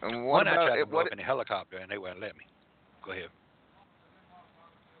right. And what I about tried to go up in a helicopter and they wouldn't let me. Go ahead.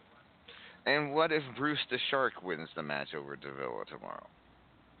 And what if Bruce the Shark wins the match over Davila tomorrow?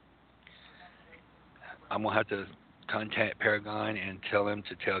 I'm gonna have to contact Paragon and tell him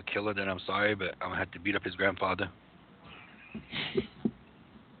to tell Killer that I'm sorry, but I'm gonna have to beat up his grandfather.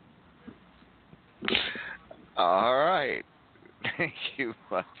 All right. Thank you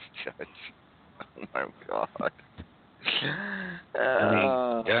much, Judge. Oh my God.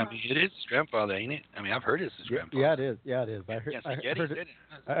 I mean, it is his grandfather, ain't it? I mean, I've heard it's his grandfather. Yeah, it is. Yeah, it is. I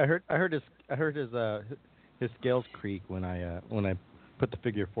heard his scales creak when I put the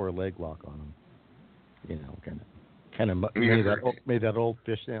figure 4 leg lock on him. You know, kind of made that old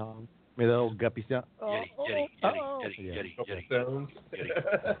fish sound, made that old guppy sound. Yeti.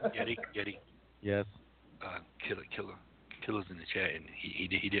 Yes. Killer's in the chat, and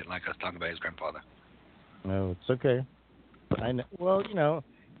he didn't like us talking about his grandfather. No, it's okay. I know. Well, you know,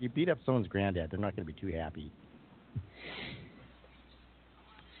 you beat up someone's granddad, they're not going to be too happy.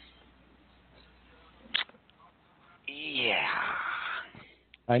 Yeah.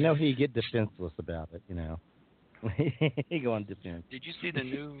 I know he'd get defenseless about it, you know. He go on defense. Did you see the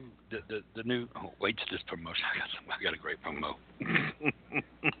new the new? Oh, wait to this promotion. I got a great promo.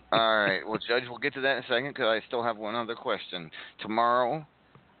 All right. Well, Judge, we'll get to that in a second because I still have one other question. Tomorrow,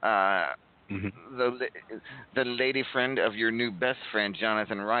 the lady friend of your new best friend,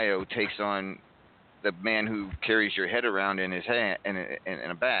 Jonathan Ryo, takes on the man who carries your head around in his hand in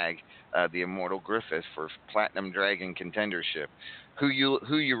a bag, the Immortal Griffith, for Platinum Dragon contendership. Who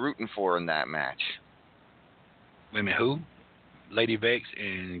you rooting for in that match? Wait a minute, who? Lady Vex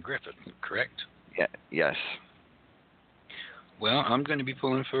and Griffith, correct? Yeah. Yes. Well, I'm going to be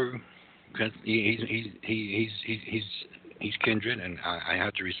pulling for because he's kindred, and I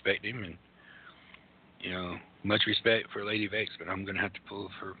have to respect him, and you know, much respect for Lady Vex, but I'm going to have to pull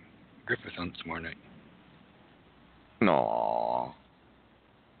for Griffith on tomorrow night. No.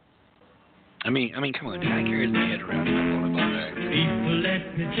 I mean, come on, I carry his head around. People,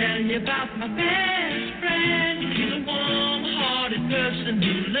 let me tell you about my best friend. He's a warm-hearted person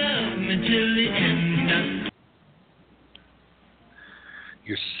who loved me till the end.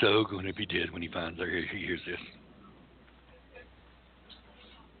 You're so going to be dead when he finds out he hears this.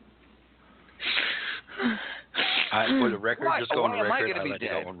 For the record, just go on the record. I let you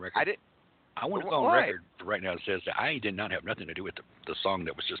go on record. I want to go on record right now. It says that I did not have nothing to do with the song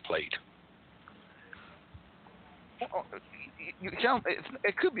that was just played. Well,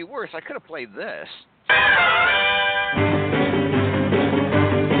 it could be worse. I could have played this.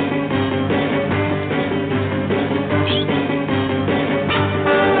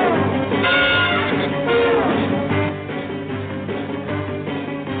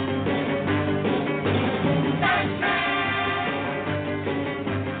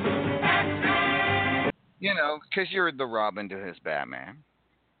 You know, because you're the Robin to his Batman.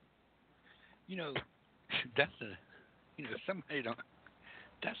 You know, that's a. You know, somebody don't.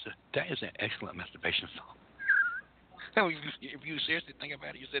 That is an excellent masturbation song. If you seriously think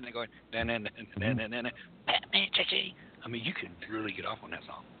about it, you're sitting there going, Batman, chichi. I mean, you can really get off on that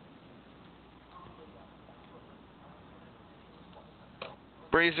song.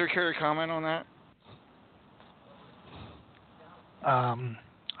 Brazier, care to comment on that?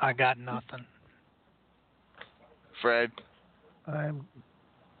 I got nothing. Fred. Fred.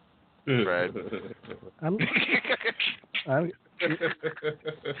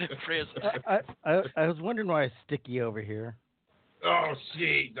 I was wondering why it's sticky over here. Oh,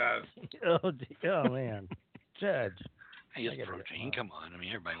 Jesus. Oh man, Judge. Hey, it's protein. Come on. I mean,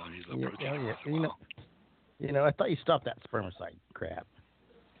 everybody wants to use a little protein. You know, I thought you stopped that spermicide crap.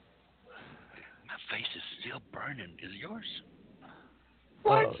 My face is still burning. Is it yours?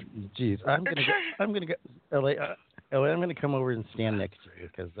 What? Oh, jeez. I'm gonna go. LA, I'm gonna come over and stand next to you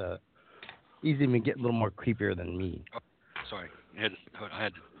because he's even getting a little more creepier than me. Oh, sorry.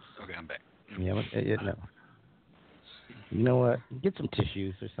 Okay, I'm back. Yeah, no. You know what? Get some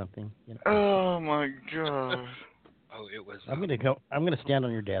tissues or something. You know? Oh my God. Oh, it was. I'm gonna stand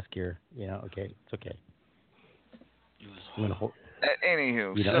on your desk here. You know, okay, it's okay. I'm gonna hold.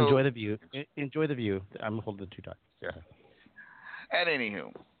 Anywho, you know, so, enjoy the view. Enjoy the view. I'm holding the 2 dots. Yeah.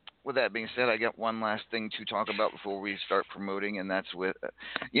 Anywho, with that being said, I got one last thing to talk about before we start promoting, and that's with,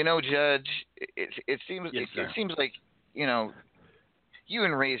 Judge. It seems Yes, it seems like you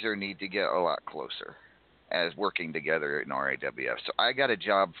and Razor need to get a lot closer as working together in RAWF. So I got a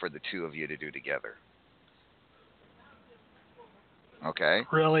job for the two of you to do together. Okay.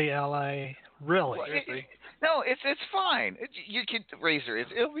 Really, LA? Really? No, it's fine. You can Razor.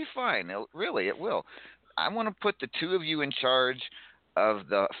 It'll be fine. It will. I want to put the two of you in charge of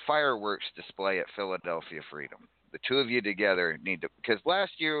the fireworks display at Philadelphia Freedom. The two of you together need to, because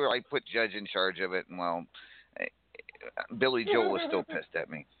last year I put Judge in charge of it, and well, Billy Joel was still pissed at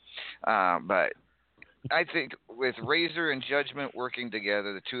me. But I think with Razor and Judgment working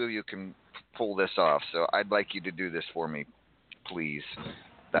together, the two of you can pull this off. So I'd like you to do this for me, please.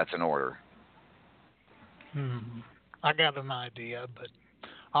 That's an order. I got an idea, but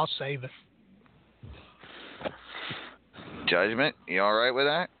I'll save it. Judgment, you all right with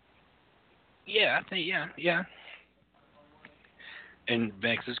that? Yeah, I think yeah. And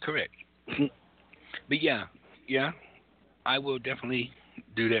Vex is correct. But yeah, I will definitely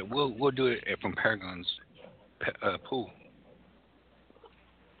do that. We'll do it from Paragon's pool.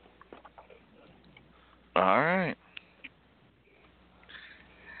 All right.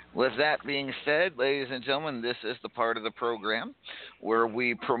 With that being said, ladies and gentlemen, this is the part of the program where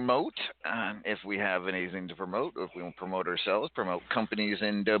we promote, if we have anything to promote, or if we want to promote ourselves, promote companies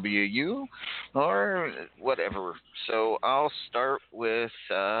in WU, or whatever. So I'll start with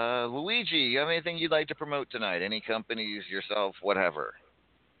Luigi. You have anything you'd like to promote tonight? Any companies, yourself, whatever?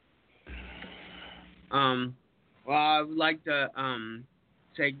 Well, I would like to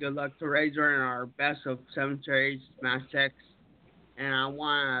say good luck to Razor in our best of 7 series match checks. And I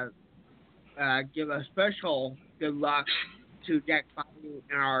want to give a special good luck to Jack Biden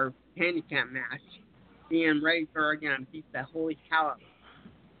in our handicap match. Me and Razor are going to beat the holy cow up.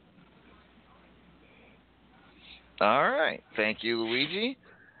 All right. Thank you, Luigi.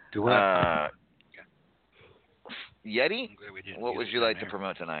 Yeti, what would you like to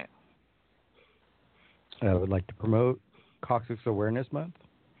promote tonight? I would like to promote Coccyx Awareness Month.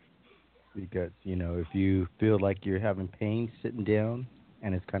 Because, if you feel like you're having pain sitting down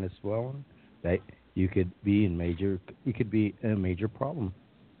and it's kind of swollen, that you could be a major problem.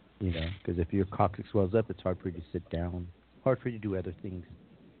 Because if your coccyx swells up, it's hard for you to sit down, hard for you to do other things.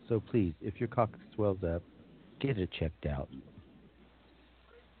 So please, if your coccyx swells up, get it checked out.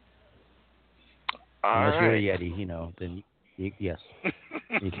 Unless you're a Yeti, then yes,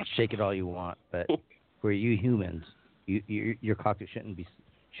 you can shake it all you want. But for you humans, your coccyx shouldn't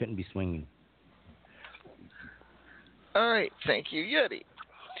be swinging. All right, thank you, Yeti.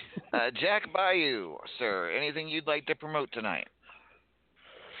 Jack Bayou, sir, anything you'd like to promote tonight?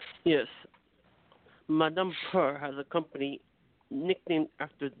 Yes. Madame Purr has a company nicknamed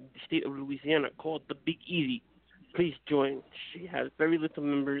after the state of Louisiana called the Big Easy. Please join. She has very little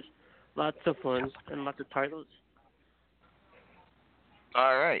members, lots of fun, and lots of titles.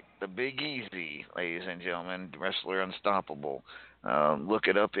 All right, the Big Easy, ladies and gentlemen, Wrestler Unstoppable. Look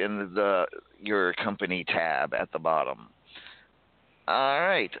it up in your company tab at the bottom. All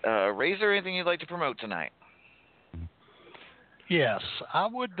right, Razor, anything you'd like to promote tonight? Yes, I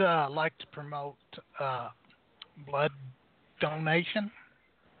would like to promote blood donation.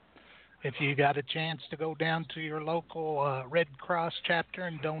 If you got a chance to go down to your local Red Cross chapter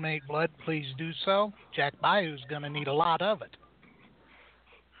and donate blood, please do so. Jack Bayou's going to need a lot of it.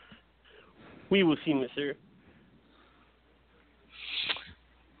 We will see, monsieur.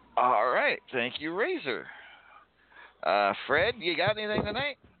 All right. Thank you, Razor. Fred, you got anything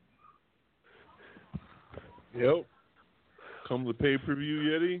tonight? Yep. Come to the pay-per-view,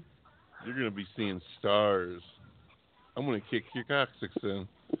 Yeti. You're going to be seeing stars. I'm going to kick your coccyx in.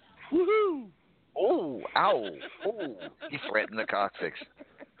 Woohoo! Oh, ow. Oh, he threatened the coccyx.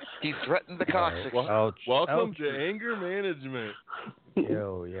 He threatened the coccyx. Welcome to anger management.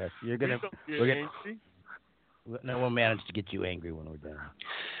 Oh, yes. We're gonna no one managed to get you angry when we're done.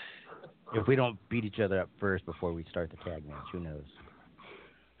 If we don't beat each other up first before we start the tag match, who knows?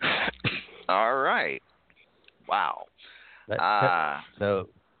 All right. Wow. So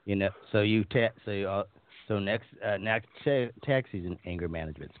next tag season, anger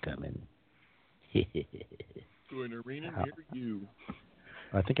management's coming. To an arena near you.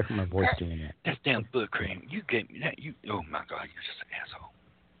 I think I heard my voice doing that. That's damn foot cream. You gave me that. Oh my God, you're just an asshole.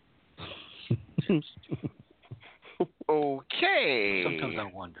 Okay. Sometimes I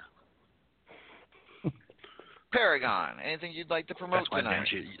wonder. Paragon, anything you'd like to promote That's why tonight?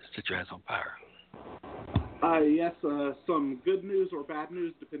 you sit your ass on fire. Yes, some good news or bad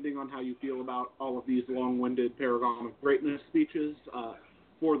news, depending on how you feel about all of these long-winded Paragon of Greatness speeches.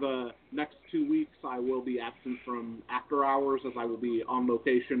 For the next 2 weeks, I will be absent from After Hours, as I will be on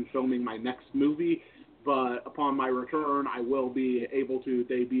location filming my next movie. But upon my return, I will be able to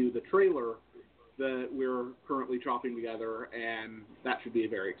debut the trailer that we're currently chopping together, and that should be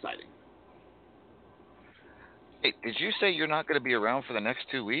very exciting. Hey, did you say you're not going to be around for the next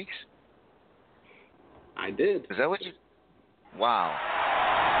 2 weeks? I did. Is that what you... Wow.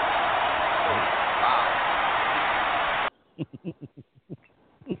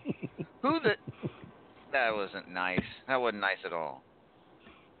 Who the... That wasn't nice. That wasn't nice at all.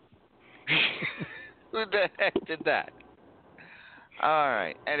 Who the heck did that? All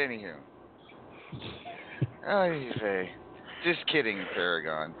right. At anywho. Oh, just kidding,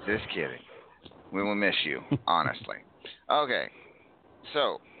 Paragon. Just kidding. We will miss you, honestly. Okay.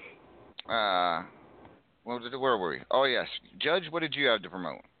 So, where were we? Oh, yes. Judge, what did you have to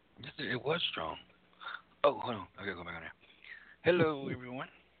promote? It was strong. Oh, hold on. I got to go back on there. Hello, everyone.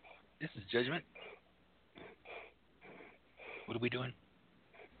 This is Judgment. What are we doing?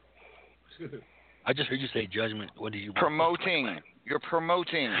 I just heard you say Judgment. What do you... Promoting. You're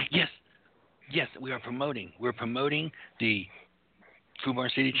promoting. Yes, we are promoting. We're promoting the Fubar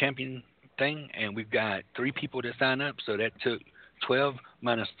City Champion thing, and we've got 3 people to sign up, so that took 12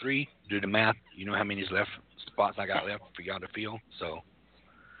 minus 3. Do the math. You know how many spots I got left for y'all to fill. So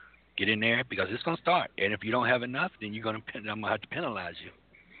get in there because it's going to start. And if you don't have enough, then I'm going to have to penalize you.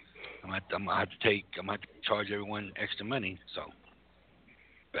 I'm going to have to charge everyone extra money. So,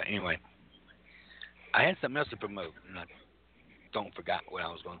 but anyway, I had something else to promote, and I don't forgot what I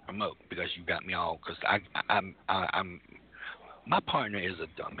was going to promote because you got me all. Because I'm my partner is a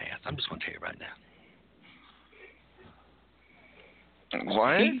dumbass. I'm just going to tell you right now.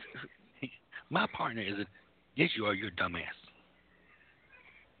 What? My partner is a... Yes, you are. You're a dumbass.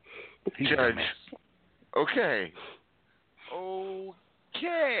 He's Judge. a dumbass. Okay.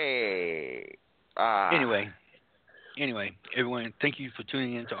 Anyway, everyone, thank you for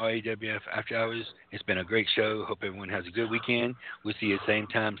tuning in to RAWF After Hours. It's been a great show. Hope everyone has a good weekend. We'll see you at the same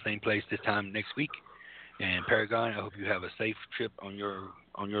time, same place this time next week. And Paragon, I hope you have a safe trip on your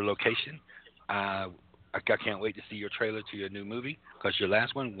location. I can't wait to see your trailer to your new movie because your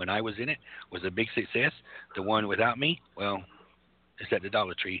last one, when I was in it, was a big success. The one without me, well, it's at the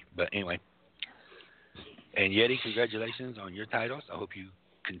Dollar Tree. But anyway. And Yeti, congratulations on your titles. I hope you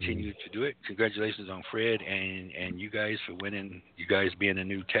continue to do it. Congratulations on Fred and you guys for winning, you guys being the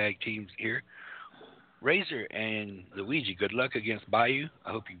new tag teams here. Razor and Luigi, good luck against Bayou.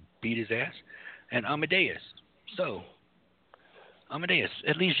 I hope you beat his ass. And Amadeus. So, Amadeus,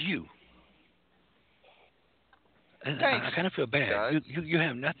 at least you. And I kind of feel bad. You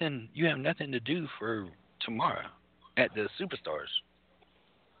have nothing. You have nothing to do for tomorrow at the Superstars.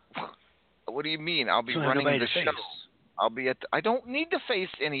 What do you mean? I'll be running the show. I'll be at. I don't need to face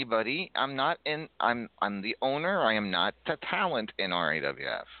anybody. I'm not in. I'm the owner. I am not the talent in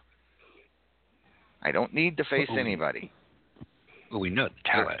RAWF. I don't need to face anybody. Well, we know the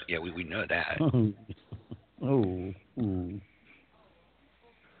talent. Yeah, we know that.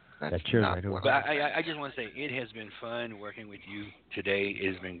 That's true. But I just want to say it has been fun working with you today.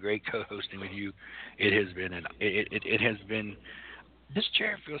 It has been great co-hosting with you. It has been it has been. This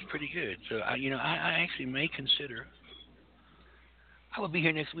chair feels pretty good. So I actually may consider. I will be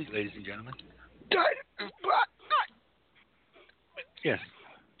here next week, ladies and gentlemen. Yes,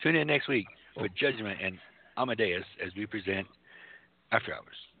 tune in next week for Judgment and Amadeus as we present After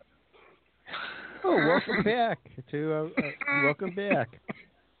Hours. Oh, welcome back welcome back.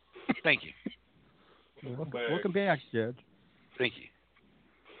 Thank you. Welcome back, Judge. Thank you.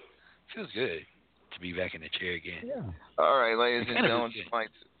 Feels good to be back in the chair again. Yeah. All right, ladies and gentlemen.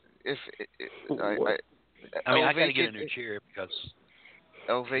 I got to get a new chair because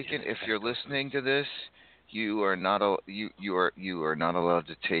El Vacant, if you're listening to this, you are not you are not allowed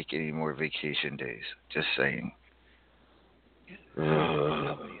to take any more vacation days. Just saying.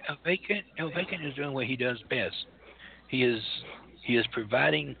 El Vacant is doing what he does best. He is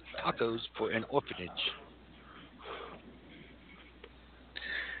providing tacos for an orphanage.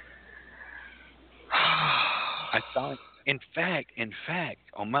 I saw it. In fact,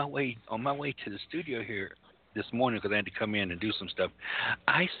 on my way to the studio here this morning, because I had to come in and do some stuff,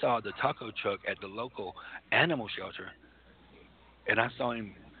 I saw the taco truck at the local animal shelter, and I saw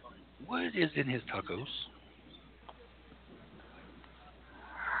him. What is in his tacos?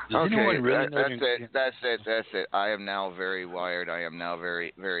 Does anyone really know? That's it. I am now very wired. I am now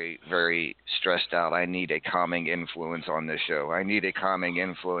very, very, very stressed out. I need a calming influence on this show.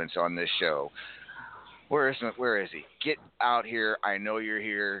 Where is he? Get out here. I know you're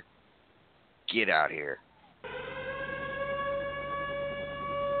here. Get out here.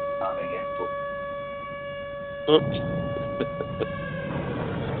 Calming influence.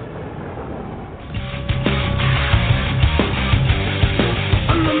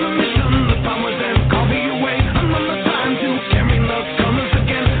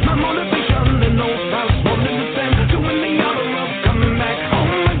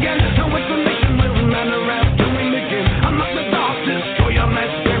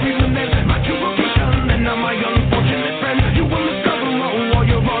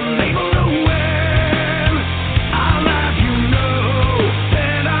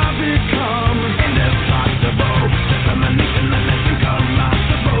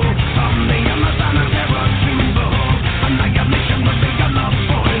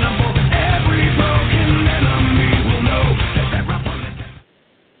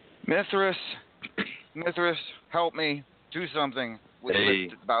 Mithras, help me. Do something. What's do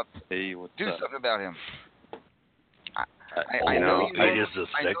up? Something about him. I know I just the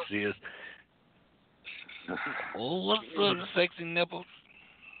sexiest. Oh, what's the sexy nipples?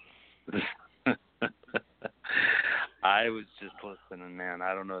 I was just listening, man.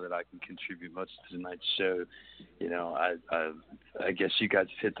 I don't know that I can contribute much to tonight's show. You know, I guess you guys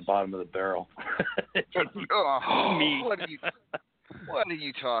hit the bottom of the barrel. Me. What are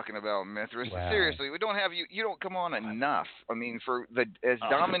you talking about, Mithras? Wow. Seriously, we don't have you. You don't come on enough. I mean, for as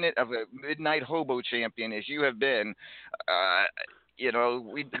dominant of a midnight hobo champion as you have been, you know,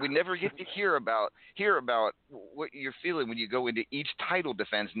 we never get to hear about what you're feeling when you go into each title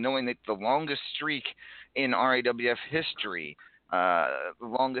defense, knowing that the longest streak in RAWF history, the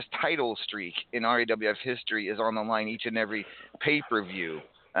longest title streak in RAWF history is on the line each and every pay-per-view.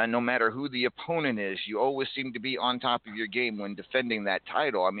 No matter who the opponent is, you always seem to be on top of your game when defending that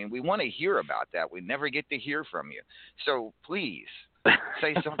title. I mean, we want to hear about that. We never get to hear from you. So please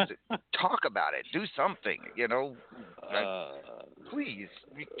say something. Talk about it. Do something, you know. Please.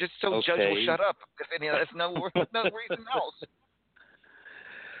 Just so okay. Judge will shut up. If no reason else.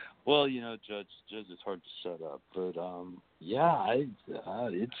 Well, you know, Judge is hard to shut up. But, yeah,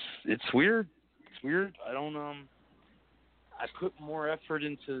 it's weird. It's weird. I put more effort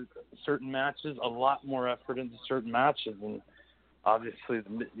into certain matches, a lot more effort into certain matches, and obviously,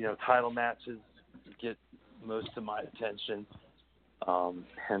 title matches get most of my attention,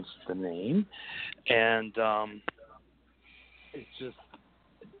 hence the name. And it's just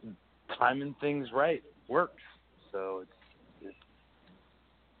timing things right works. So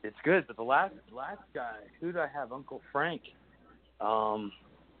it's good. But the last guy, who did I have? Uncle Frank.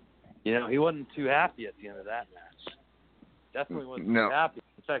 He wasn't too happy at the end of that match. Definitely wasn't too happy.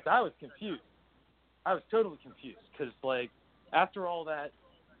 In fact, I was confused. I was totally confused because, after all that,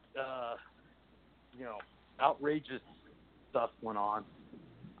 outrageous stuff went on,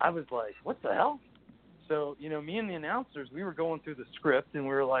 I was like, what the hell? So, me and the announcers, we were going through the script, and we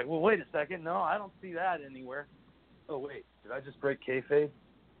were like, well, wait a second. No, I don't see that anywhere. Oh, wait. Did I just break kayfabe?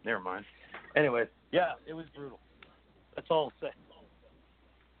 Never mind. Anyway, yeah, it was brutal. That's all I'll say.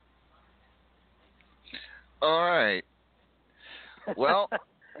 All right. Well,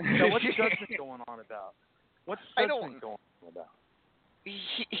 so what's judgment going on about? What's judgment going on about?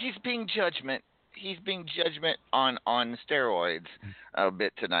 He's being judgment. He's being judgment on steroids a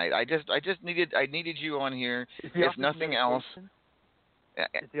bit tonight. I needed you on here, if nothing else.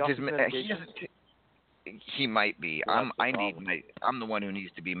 He might be. I'm the one who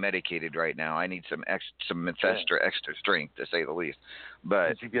needs to be medicated right now. I need some extra strength, to say the least. But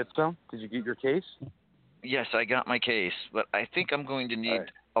did you get some? Did you get your case? Yes, I got my case, but I think I'm going to need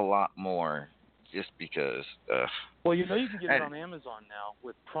a lot more, just because. Well, you can get it on Amazon now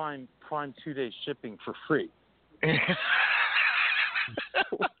with Prime 2-day shipping for free.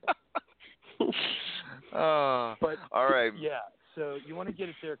 But all right. Yeah, so you want to get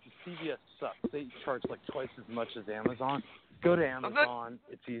it there because CVS sucks. They charge twice as much as Amazon. Go to Amazon.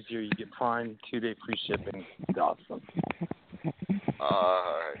 It's easier. You get Prime 2-day free shipping. It's awesome. All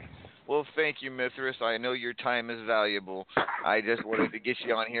right. Well, thank you, Mithras. I know your time is valuable. I just wanted to get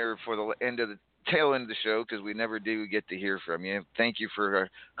you on here for the tail end of the show because we never do get to hear from you. Thank you for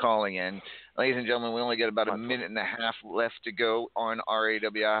calling in. Ladies and gentlemen, we only got about a minute and a half left to go on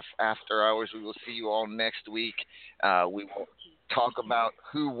RAWF After Hours. We will see you all next week. We will talk about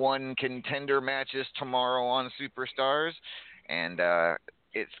who won contender matches tomorrow on Superstars, and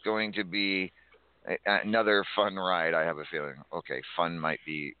it's going to be another fun ride, I have a feeling. Okay, fun might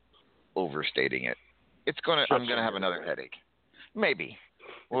be overstating it. I'm gonna have another headache. Maybe.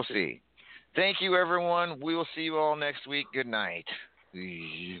 We'll see. Thank you, everyone. We will see you all next week. Good night.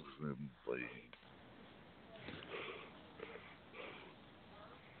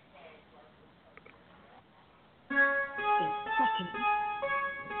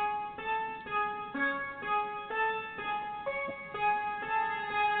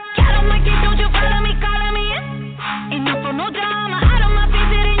 Don't you follow me, calling me? Ain't no for no drama. Out of my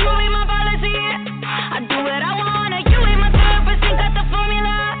face, it ain't you ain't my policy. I do what I wanna. You ain't my therapist, ain't got the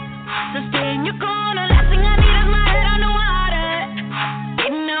formula. So stay in your corner. Last thing I need is my head on the water.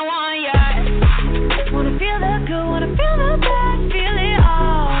 Didn't I want ya? Wanna feel the good, wanna feel the bad, feel it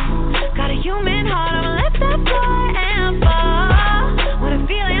all. Got a human heart, I'ma let that fly and fall. What I'm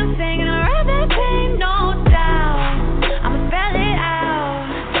feeling, singing, I'll ride that pain, no doubt. I'ma spell it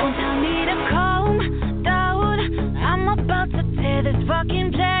out. Don't tell me to calm down. I'm about to tear this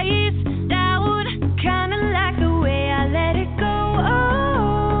fucking place down. Kinda like the way I let it go.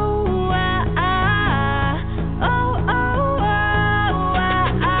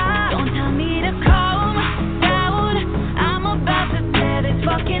 Don't tell me to calm down. I'm about to tear this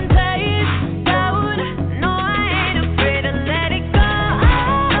fucking place down. No, I ain't afraid to let it go.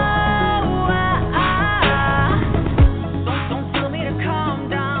 Don't tell me to calm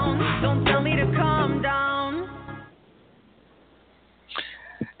down. Don't tell me to calm down.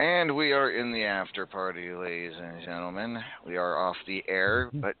 And we are in the after party, ladies and gentlemen. We are off the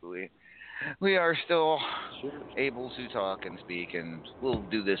air, but we are still able to talk and speak, and we'll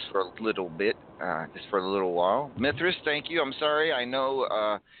do this for a little bit, just for a little while. Mithras, thank you. I'm sorry. I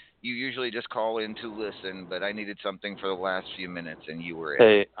know you usually just call in to listen, but I needed something for the last few minutes, and you were in.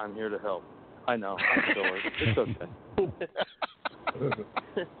 Hey, I'm here to help. I know. I'm sorry. It's okay.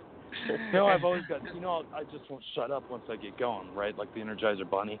 No, I've always got, I just won't shut up once I get going, right? Like the Energizer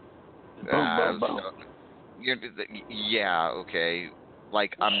Bunny. Boom, boom, boom. Yeah, okay.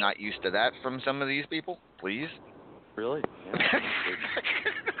 Like, I'm not used to that from some of these people, please. Really?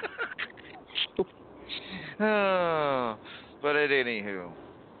 Oh, but at anywho,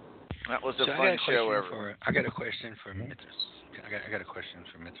 that was a fun show. I got a question for Mithras. I got a question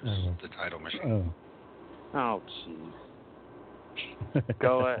for Mithras, the title machine. Oh, jeez.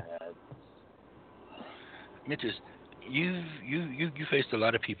 Go ahead. Mithras, you faced a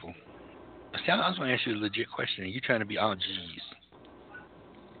lot of people. See, I was going to ask you a legit question, and you're trying to be all G's.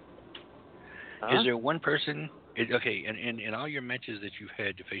 Huh? Is there one person? Okay, in all your matches that you've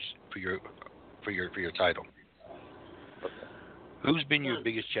had to face for your title, who's been your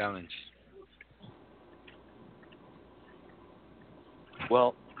biggest challenge?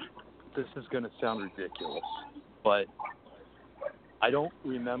 Well, this is going to sound ridiculous, but I don't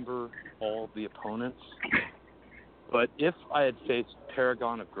remember all the opponents. But if I had faced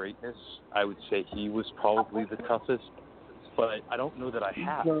Paragon of Greatness, I would say he was probably the toughest. But I don't know that I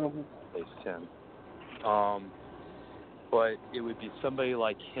have faced him. But it would be somebody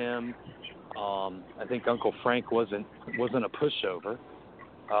like him. I think Uncle Frank wasn't a pushover.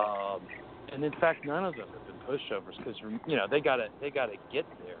 And in fact, none of them have been pushovers because they gotta get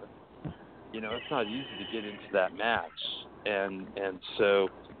there. It's not easy to get into that match, and so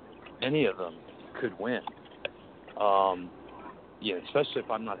any of them could win. Especially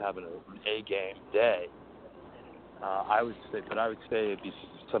if I'm not having an A game day. I would say it'd be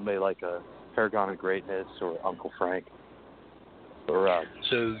somebody like a Paragon of Greatness or Uncle Frank. Or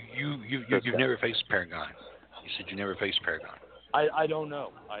so you've never faced Paragon. You said you never faced Paragon. I don't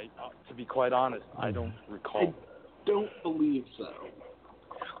know. To be quite honest, I don't recall. I don't believe so.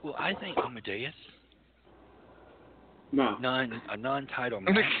 Well, I think Amadeus. No. A non-title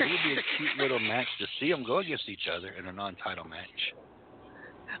match. It would be a cute little match to see them go against each other in a non-title match.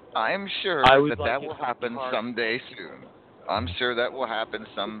 I'm sure that will happen someday soon. I'm sure that will happen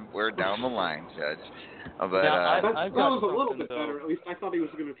somewhere down the line, Judge. But that was a little bit better. At least I thought he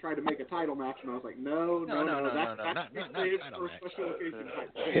was going to try to make a title match, and I was like, no. Not title match. Special occasion type.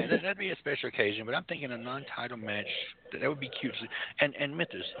 Yeah, that'd be a special occasion. But I'm thinking a non-title match. That would be cute. And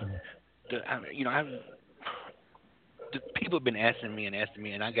Mithras, the people have been asking me,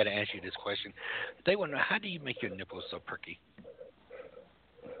 and I got to ask you this question. They want to know, how do you make your nipples so perky?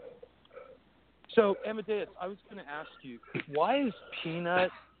 So, Amadeus, I was going to ask you, why is Peanut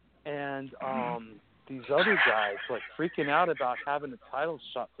and these other guys freaking out about having a title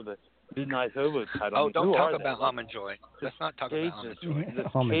shot for the Midnight Hobo title? Oh, don't talk about Almond Joy. Let's not talk about Almond Joy. This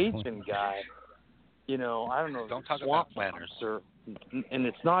Cajun guy, I don't know. Don't talk Swamp about planners. And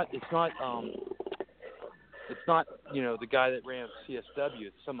it's not the guy that ran CSW.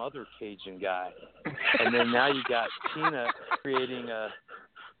 It's some other Cajun guy. And then now you got Peanut creating a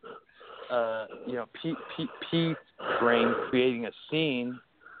P Brain creating a scene,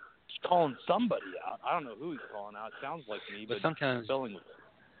 just calling somebody out. I don't know who he's calling out. It sounds like me, but sometimes spelling was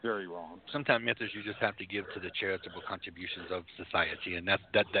very wrong. Sometimes, Mithras, you just have to give to the charitable contributions of society, and that's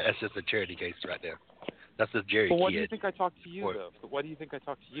just a charity case right there. That's a Jerry But why kid. do you think I talked to you, though? But why do you think I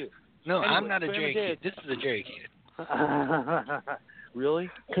talked to you? No, anyway, I'm not a Jerry kid. This is a Jerry kid. Really?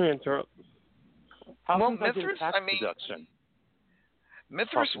 Can I interrupt? Well, Mithras,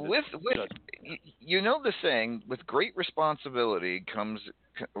 Mithras, with you know the saying, with great responsibility comes,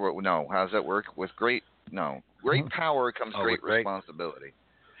 no, how does that work? With great power comes great responsibility.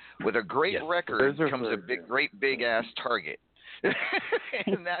 With a great record comes a great big ass target.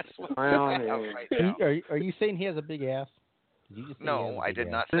 And that's what I have right now. Are you saying he has a big ass? No, I did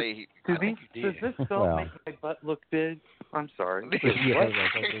not say he. Does this belt make my butt look big? I'm sorry.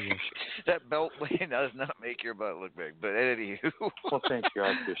 That belt does not make your butt look big, but anywho. Well, thank you.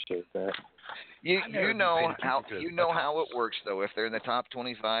 I appreciate that. You know how it works, though. If they're in the top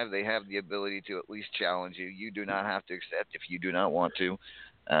 25, they have the ability to at least challenge you. You do not have to accept if you do not want to.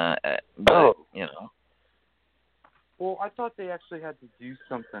 But, you know. Well, I thought they actually had to do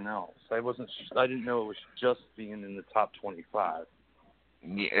something else. I didn't know it was just being in the top 25.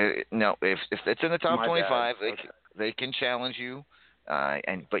 Yeah, no, if it's in the top 25, they can challenge you,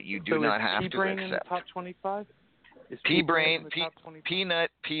 but you do not have to accept. P-Brain in the top 25?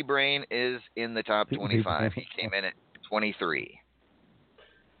 Peanut P-Brain is in the top 25. He came in at 23.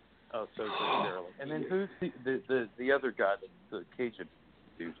 Oh, so just barely. And then who's the other guy, the Cajun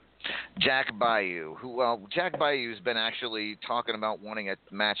dude? Jack Bayou, Jack Bayou's been actually talking about wanting a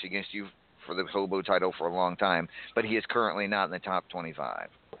match against you for the Hobo title for a long time, but he is currently not in the top 25.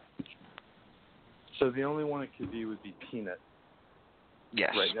 So the only one it could be would be Peanut.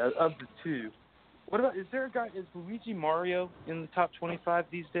 Yes. Right. Of the two, what about? Is Luigi Mario in the top 25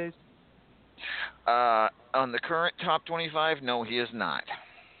 these days? On the current top 25, no, he is not.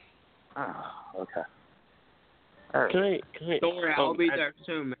 Oh, okay. All right. Can I, don't worry, I'll be there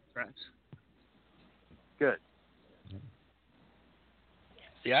soon, my friends. Good.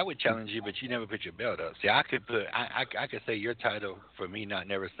 See, I would challenge you, but you never put your belt up. See, I could say your title for me not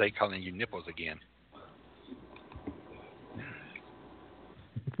never say calling you nipples again.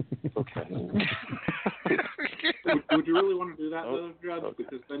 Okay. Would you really want to do that, though, Judge? Okay.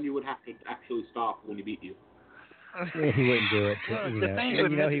 Because then you would have to actually stop when he beat you. Yeah, he wouldn't do it. He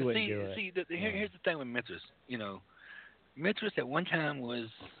wouldn't do it. See, here's the thing with Mithras. You know, Mithras at one time was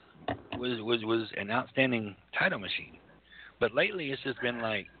an outstanding title machine, but lately it's just been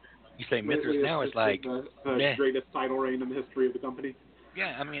like you say Mithras. Now it's like the greatest title reign in the history of the company.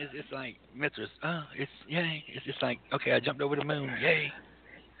 Yeah, I mean it's like Mithras. It's yay. It's just like okay, I jumped over the moon. Yay.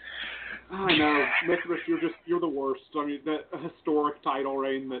 I know, Mithras, you're the worst. I mean, that historic title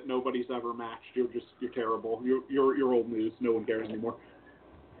reign that nobody's ever matched. You're terrible. You're old news. No one cares anymore.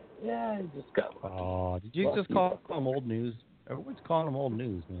 Yeah, I just got. Oh, did you just call him old news? Everyone's calling him old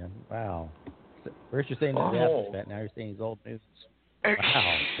news, man. Wow. First you're saying that Jeff is fat, now you're saying he's old news. Wow.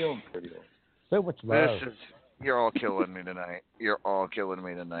 I'm feeling pretty old. So much love. You're all killing me tonight.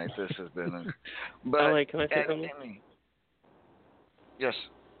 This has been. But can I say something? Yes.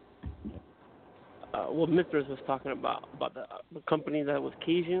 What Mithras was talking about the company that was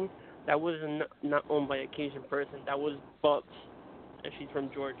Cajun, that was not owned by a Cajun person. That was Bubs, and she's from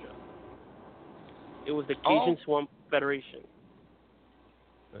Georgia. It was the Cajun Swamp Federation.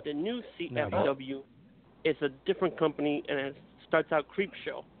 The new CFW is a different company, and it starts out Creep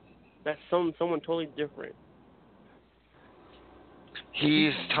Show. That's someone totally different.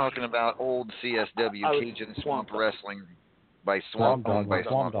 He's talking about old CSW Cajun Swamp Wrestling by Swamp Dog, Jack.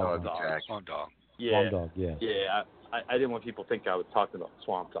 Swamp Dog. Yeah. Swamp Dog, yeah. Yeah, I didn't want people to think I was talking about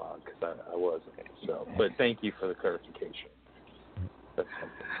Swamp Dog because I wasn't. So, but thank you for the clarification.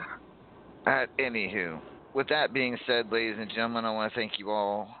 Anywho, with that being said, ladies and gentlemen, I want to thank you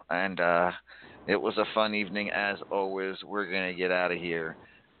all, and it was a fun evening as always. We're gonna get out of here.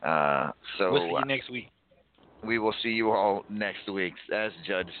 So we'll see you next week. We will see you all next week, as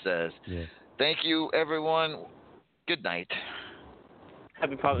Judge says. Yeah. Thank you, everyone. Good night.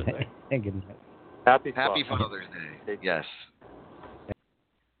 Happy Father's Day. And good night. Happy Father's Day. Yes.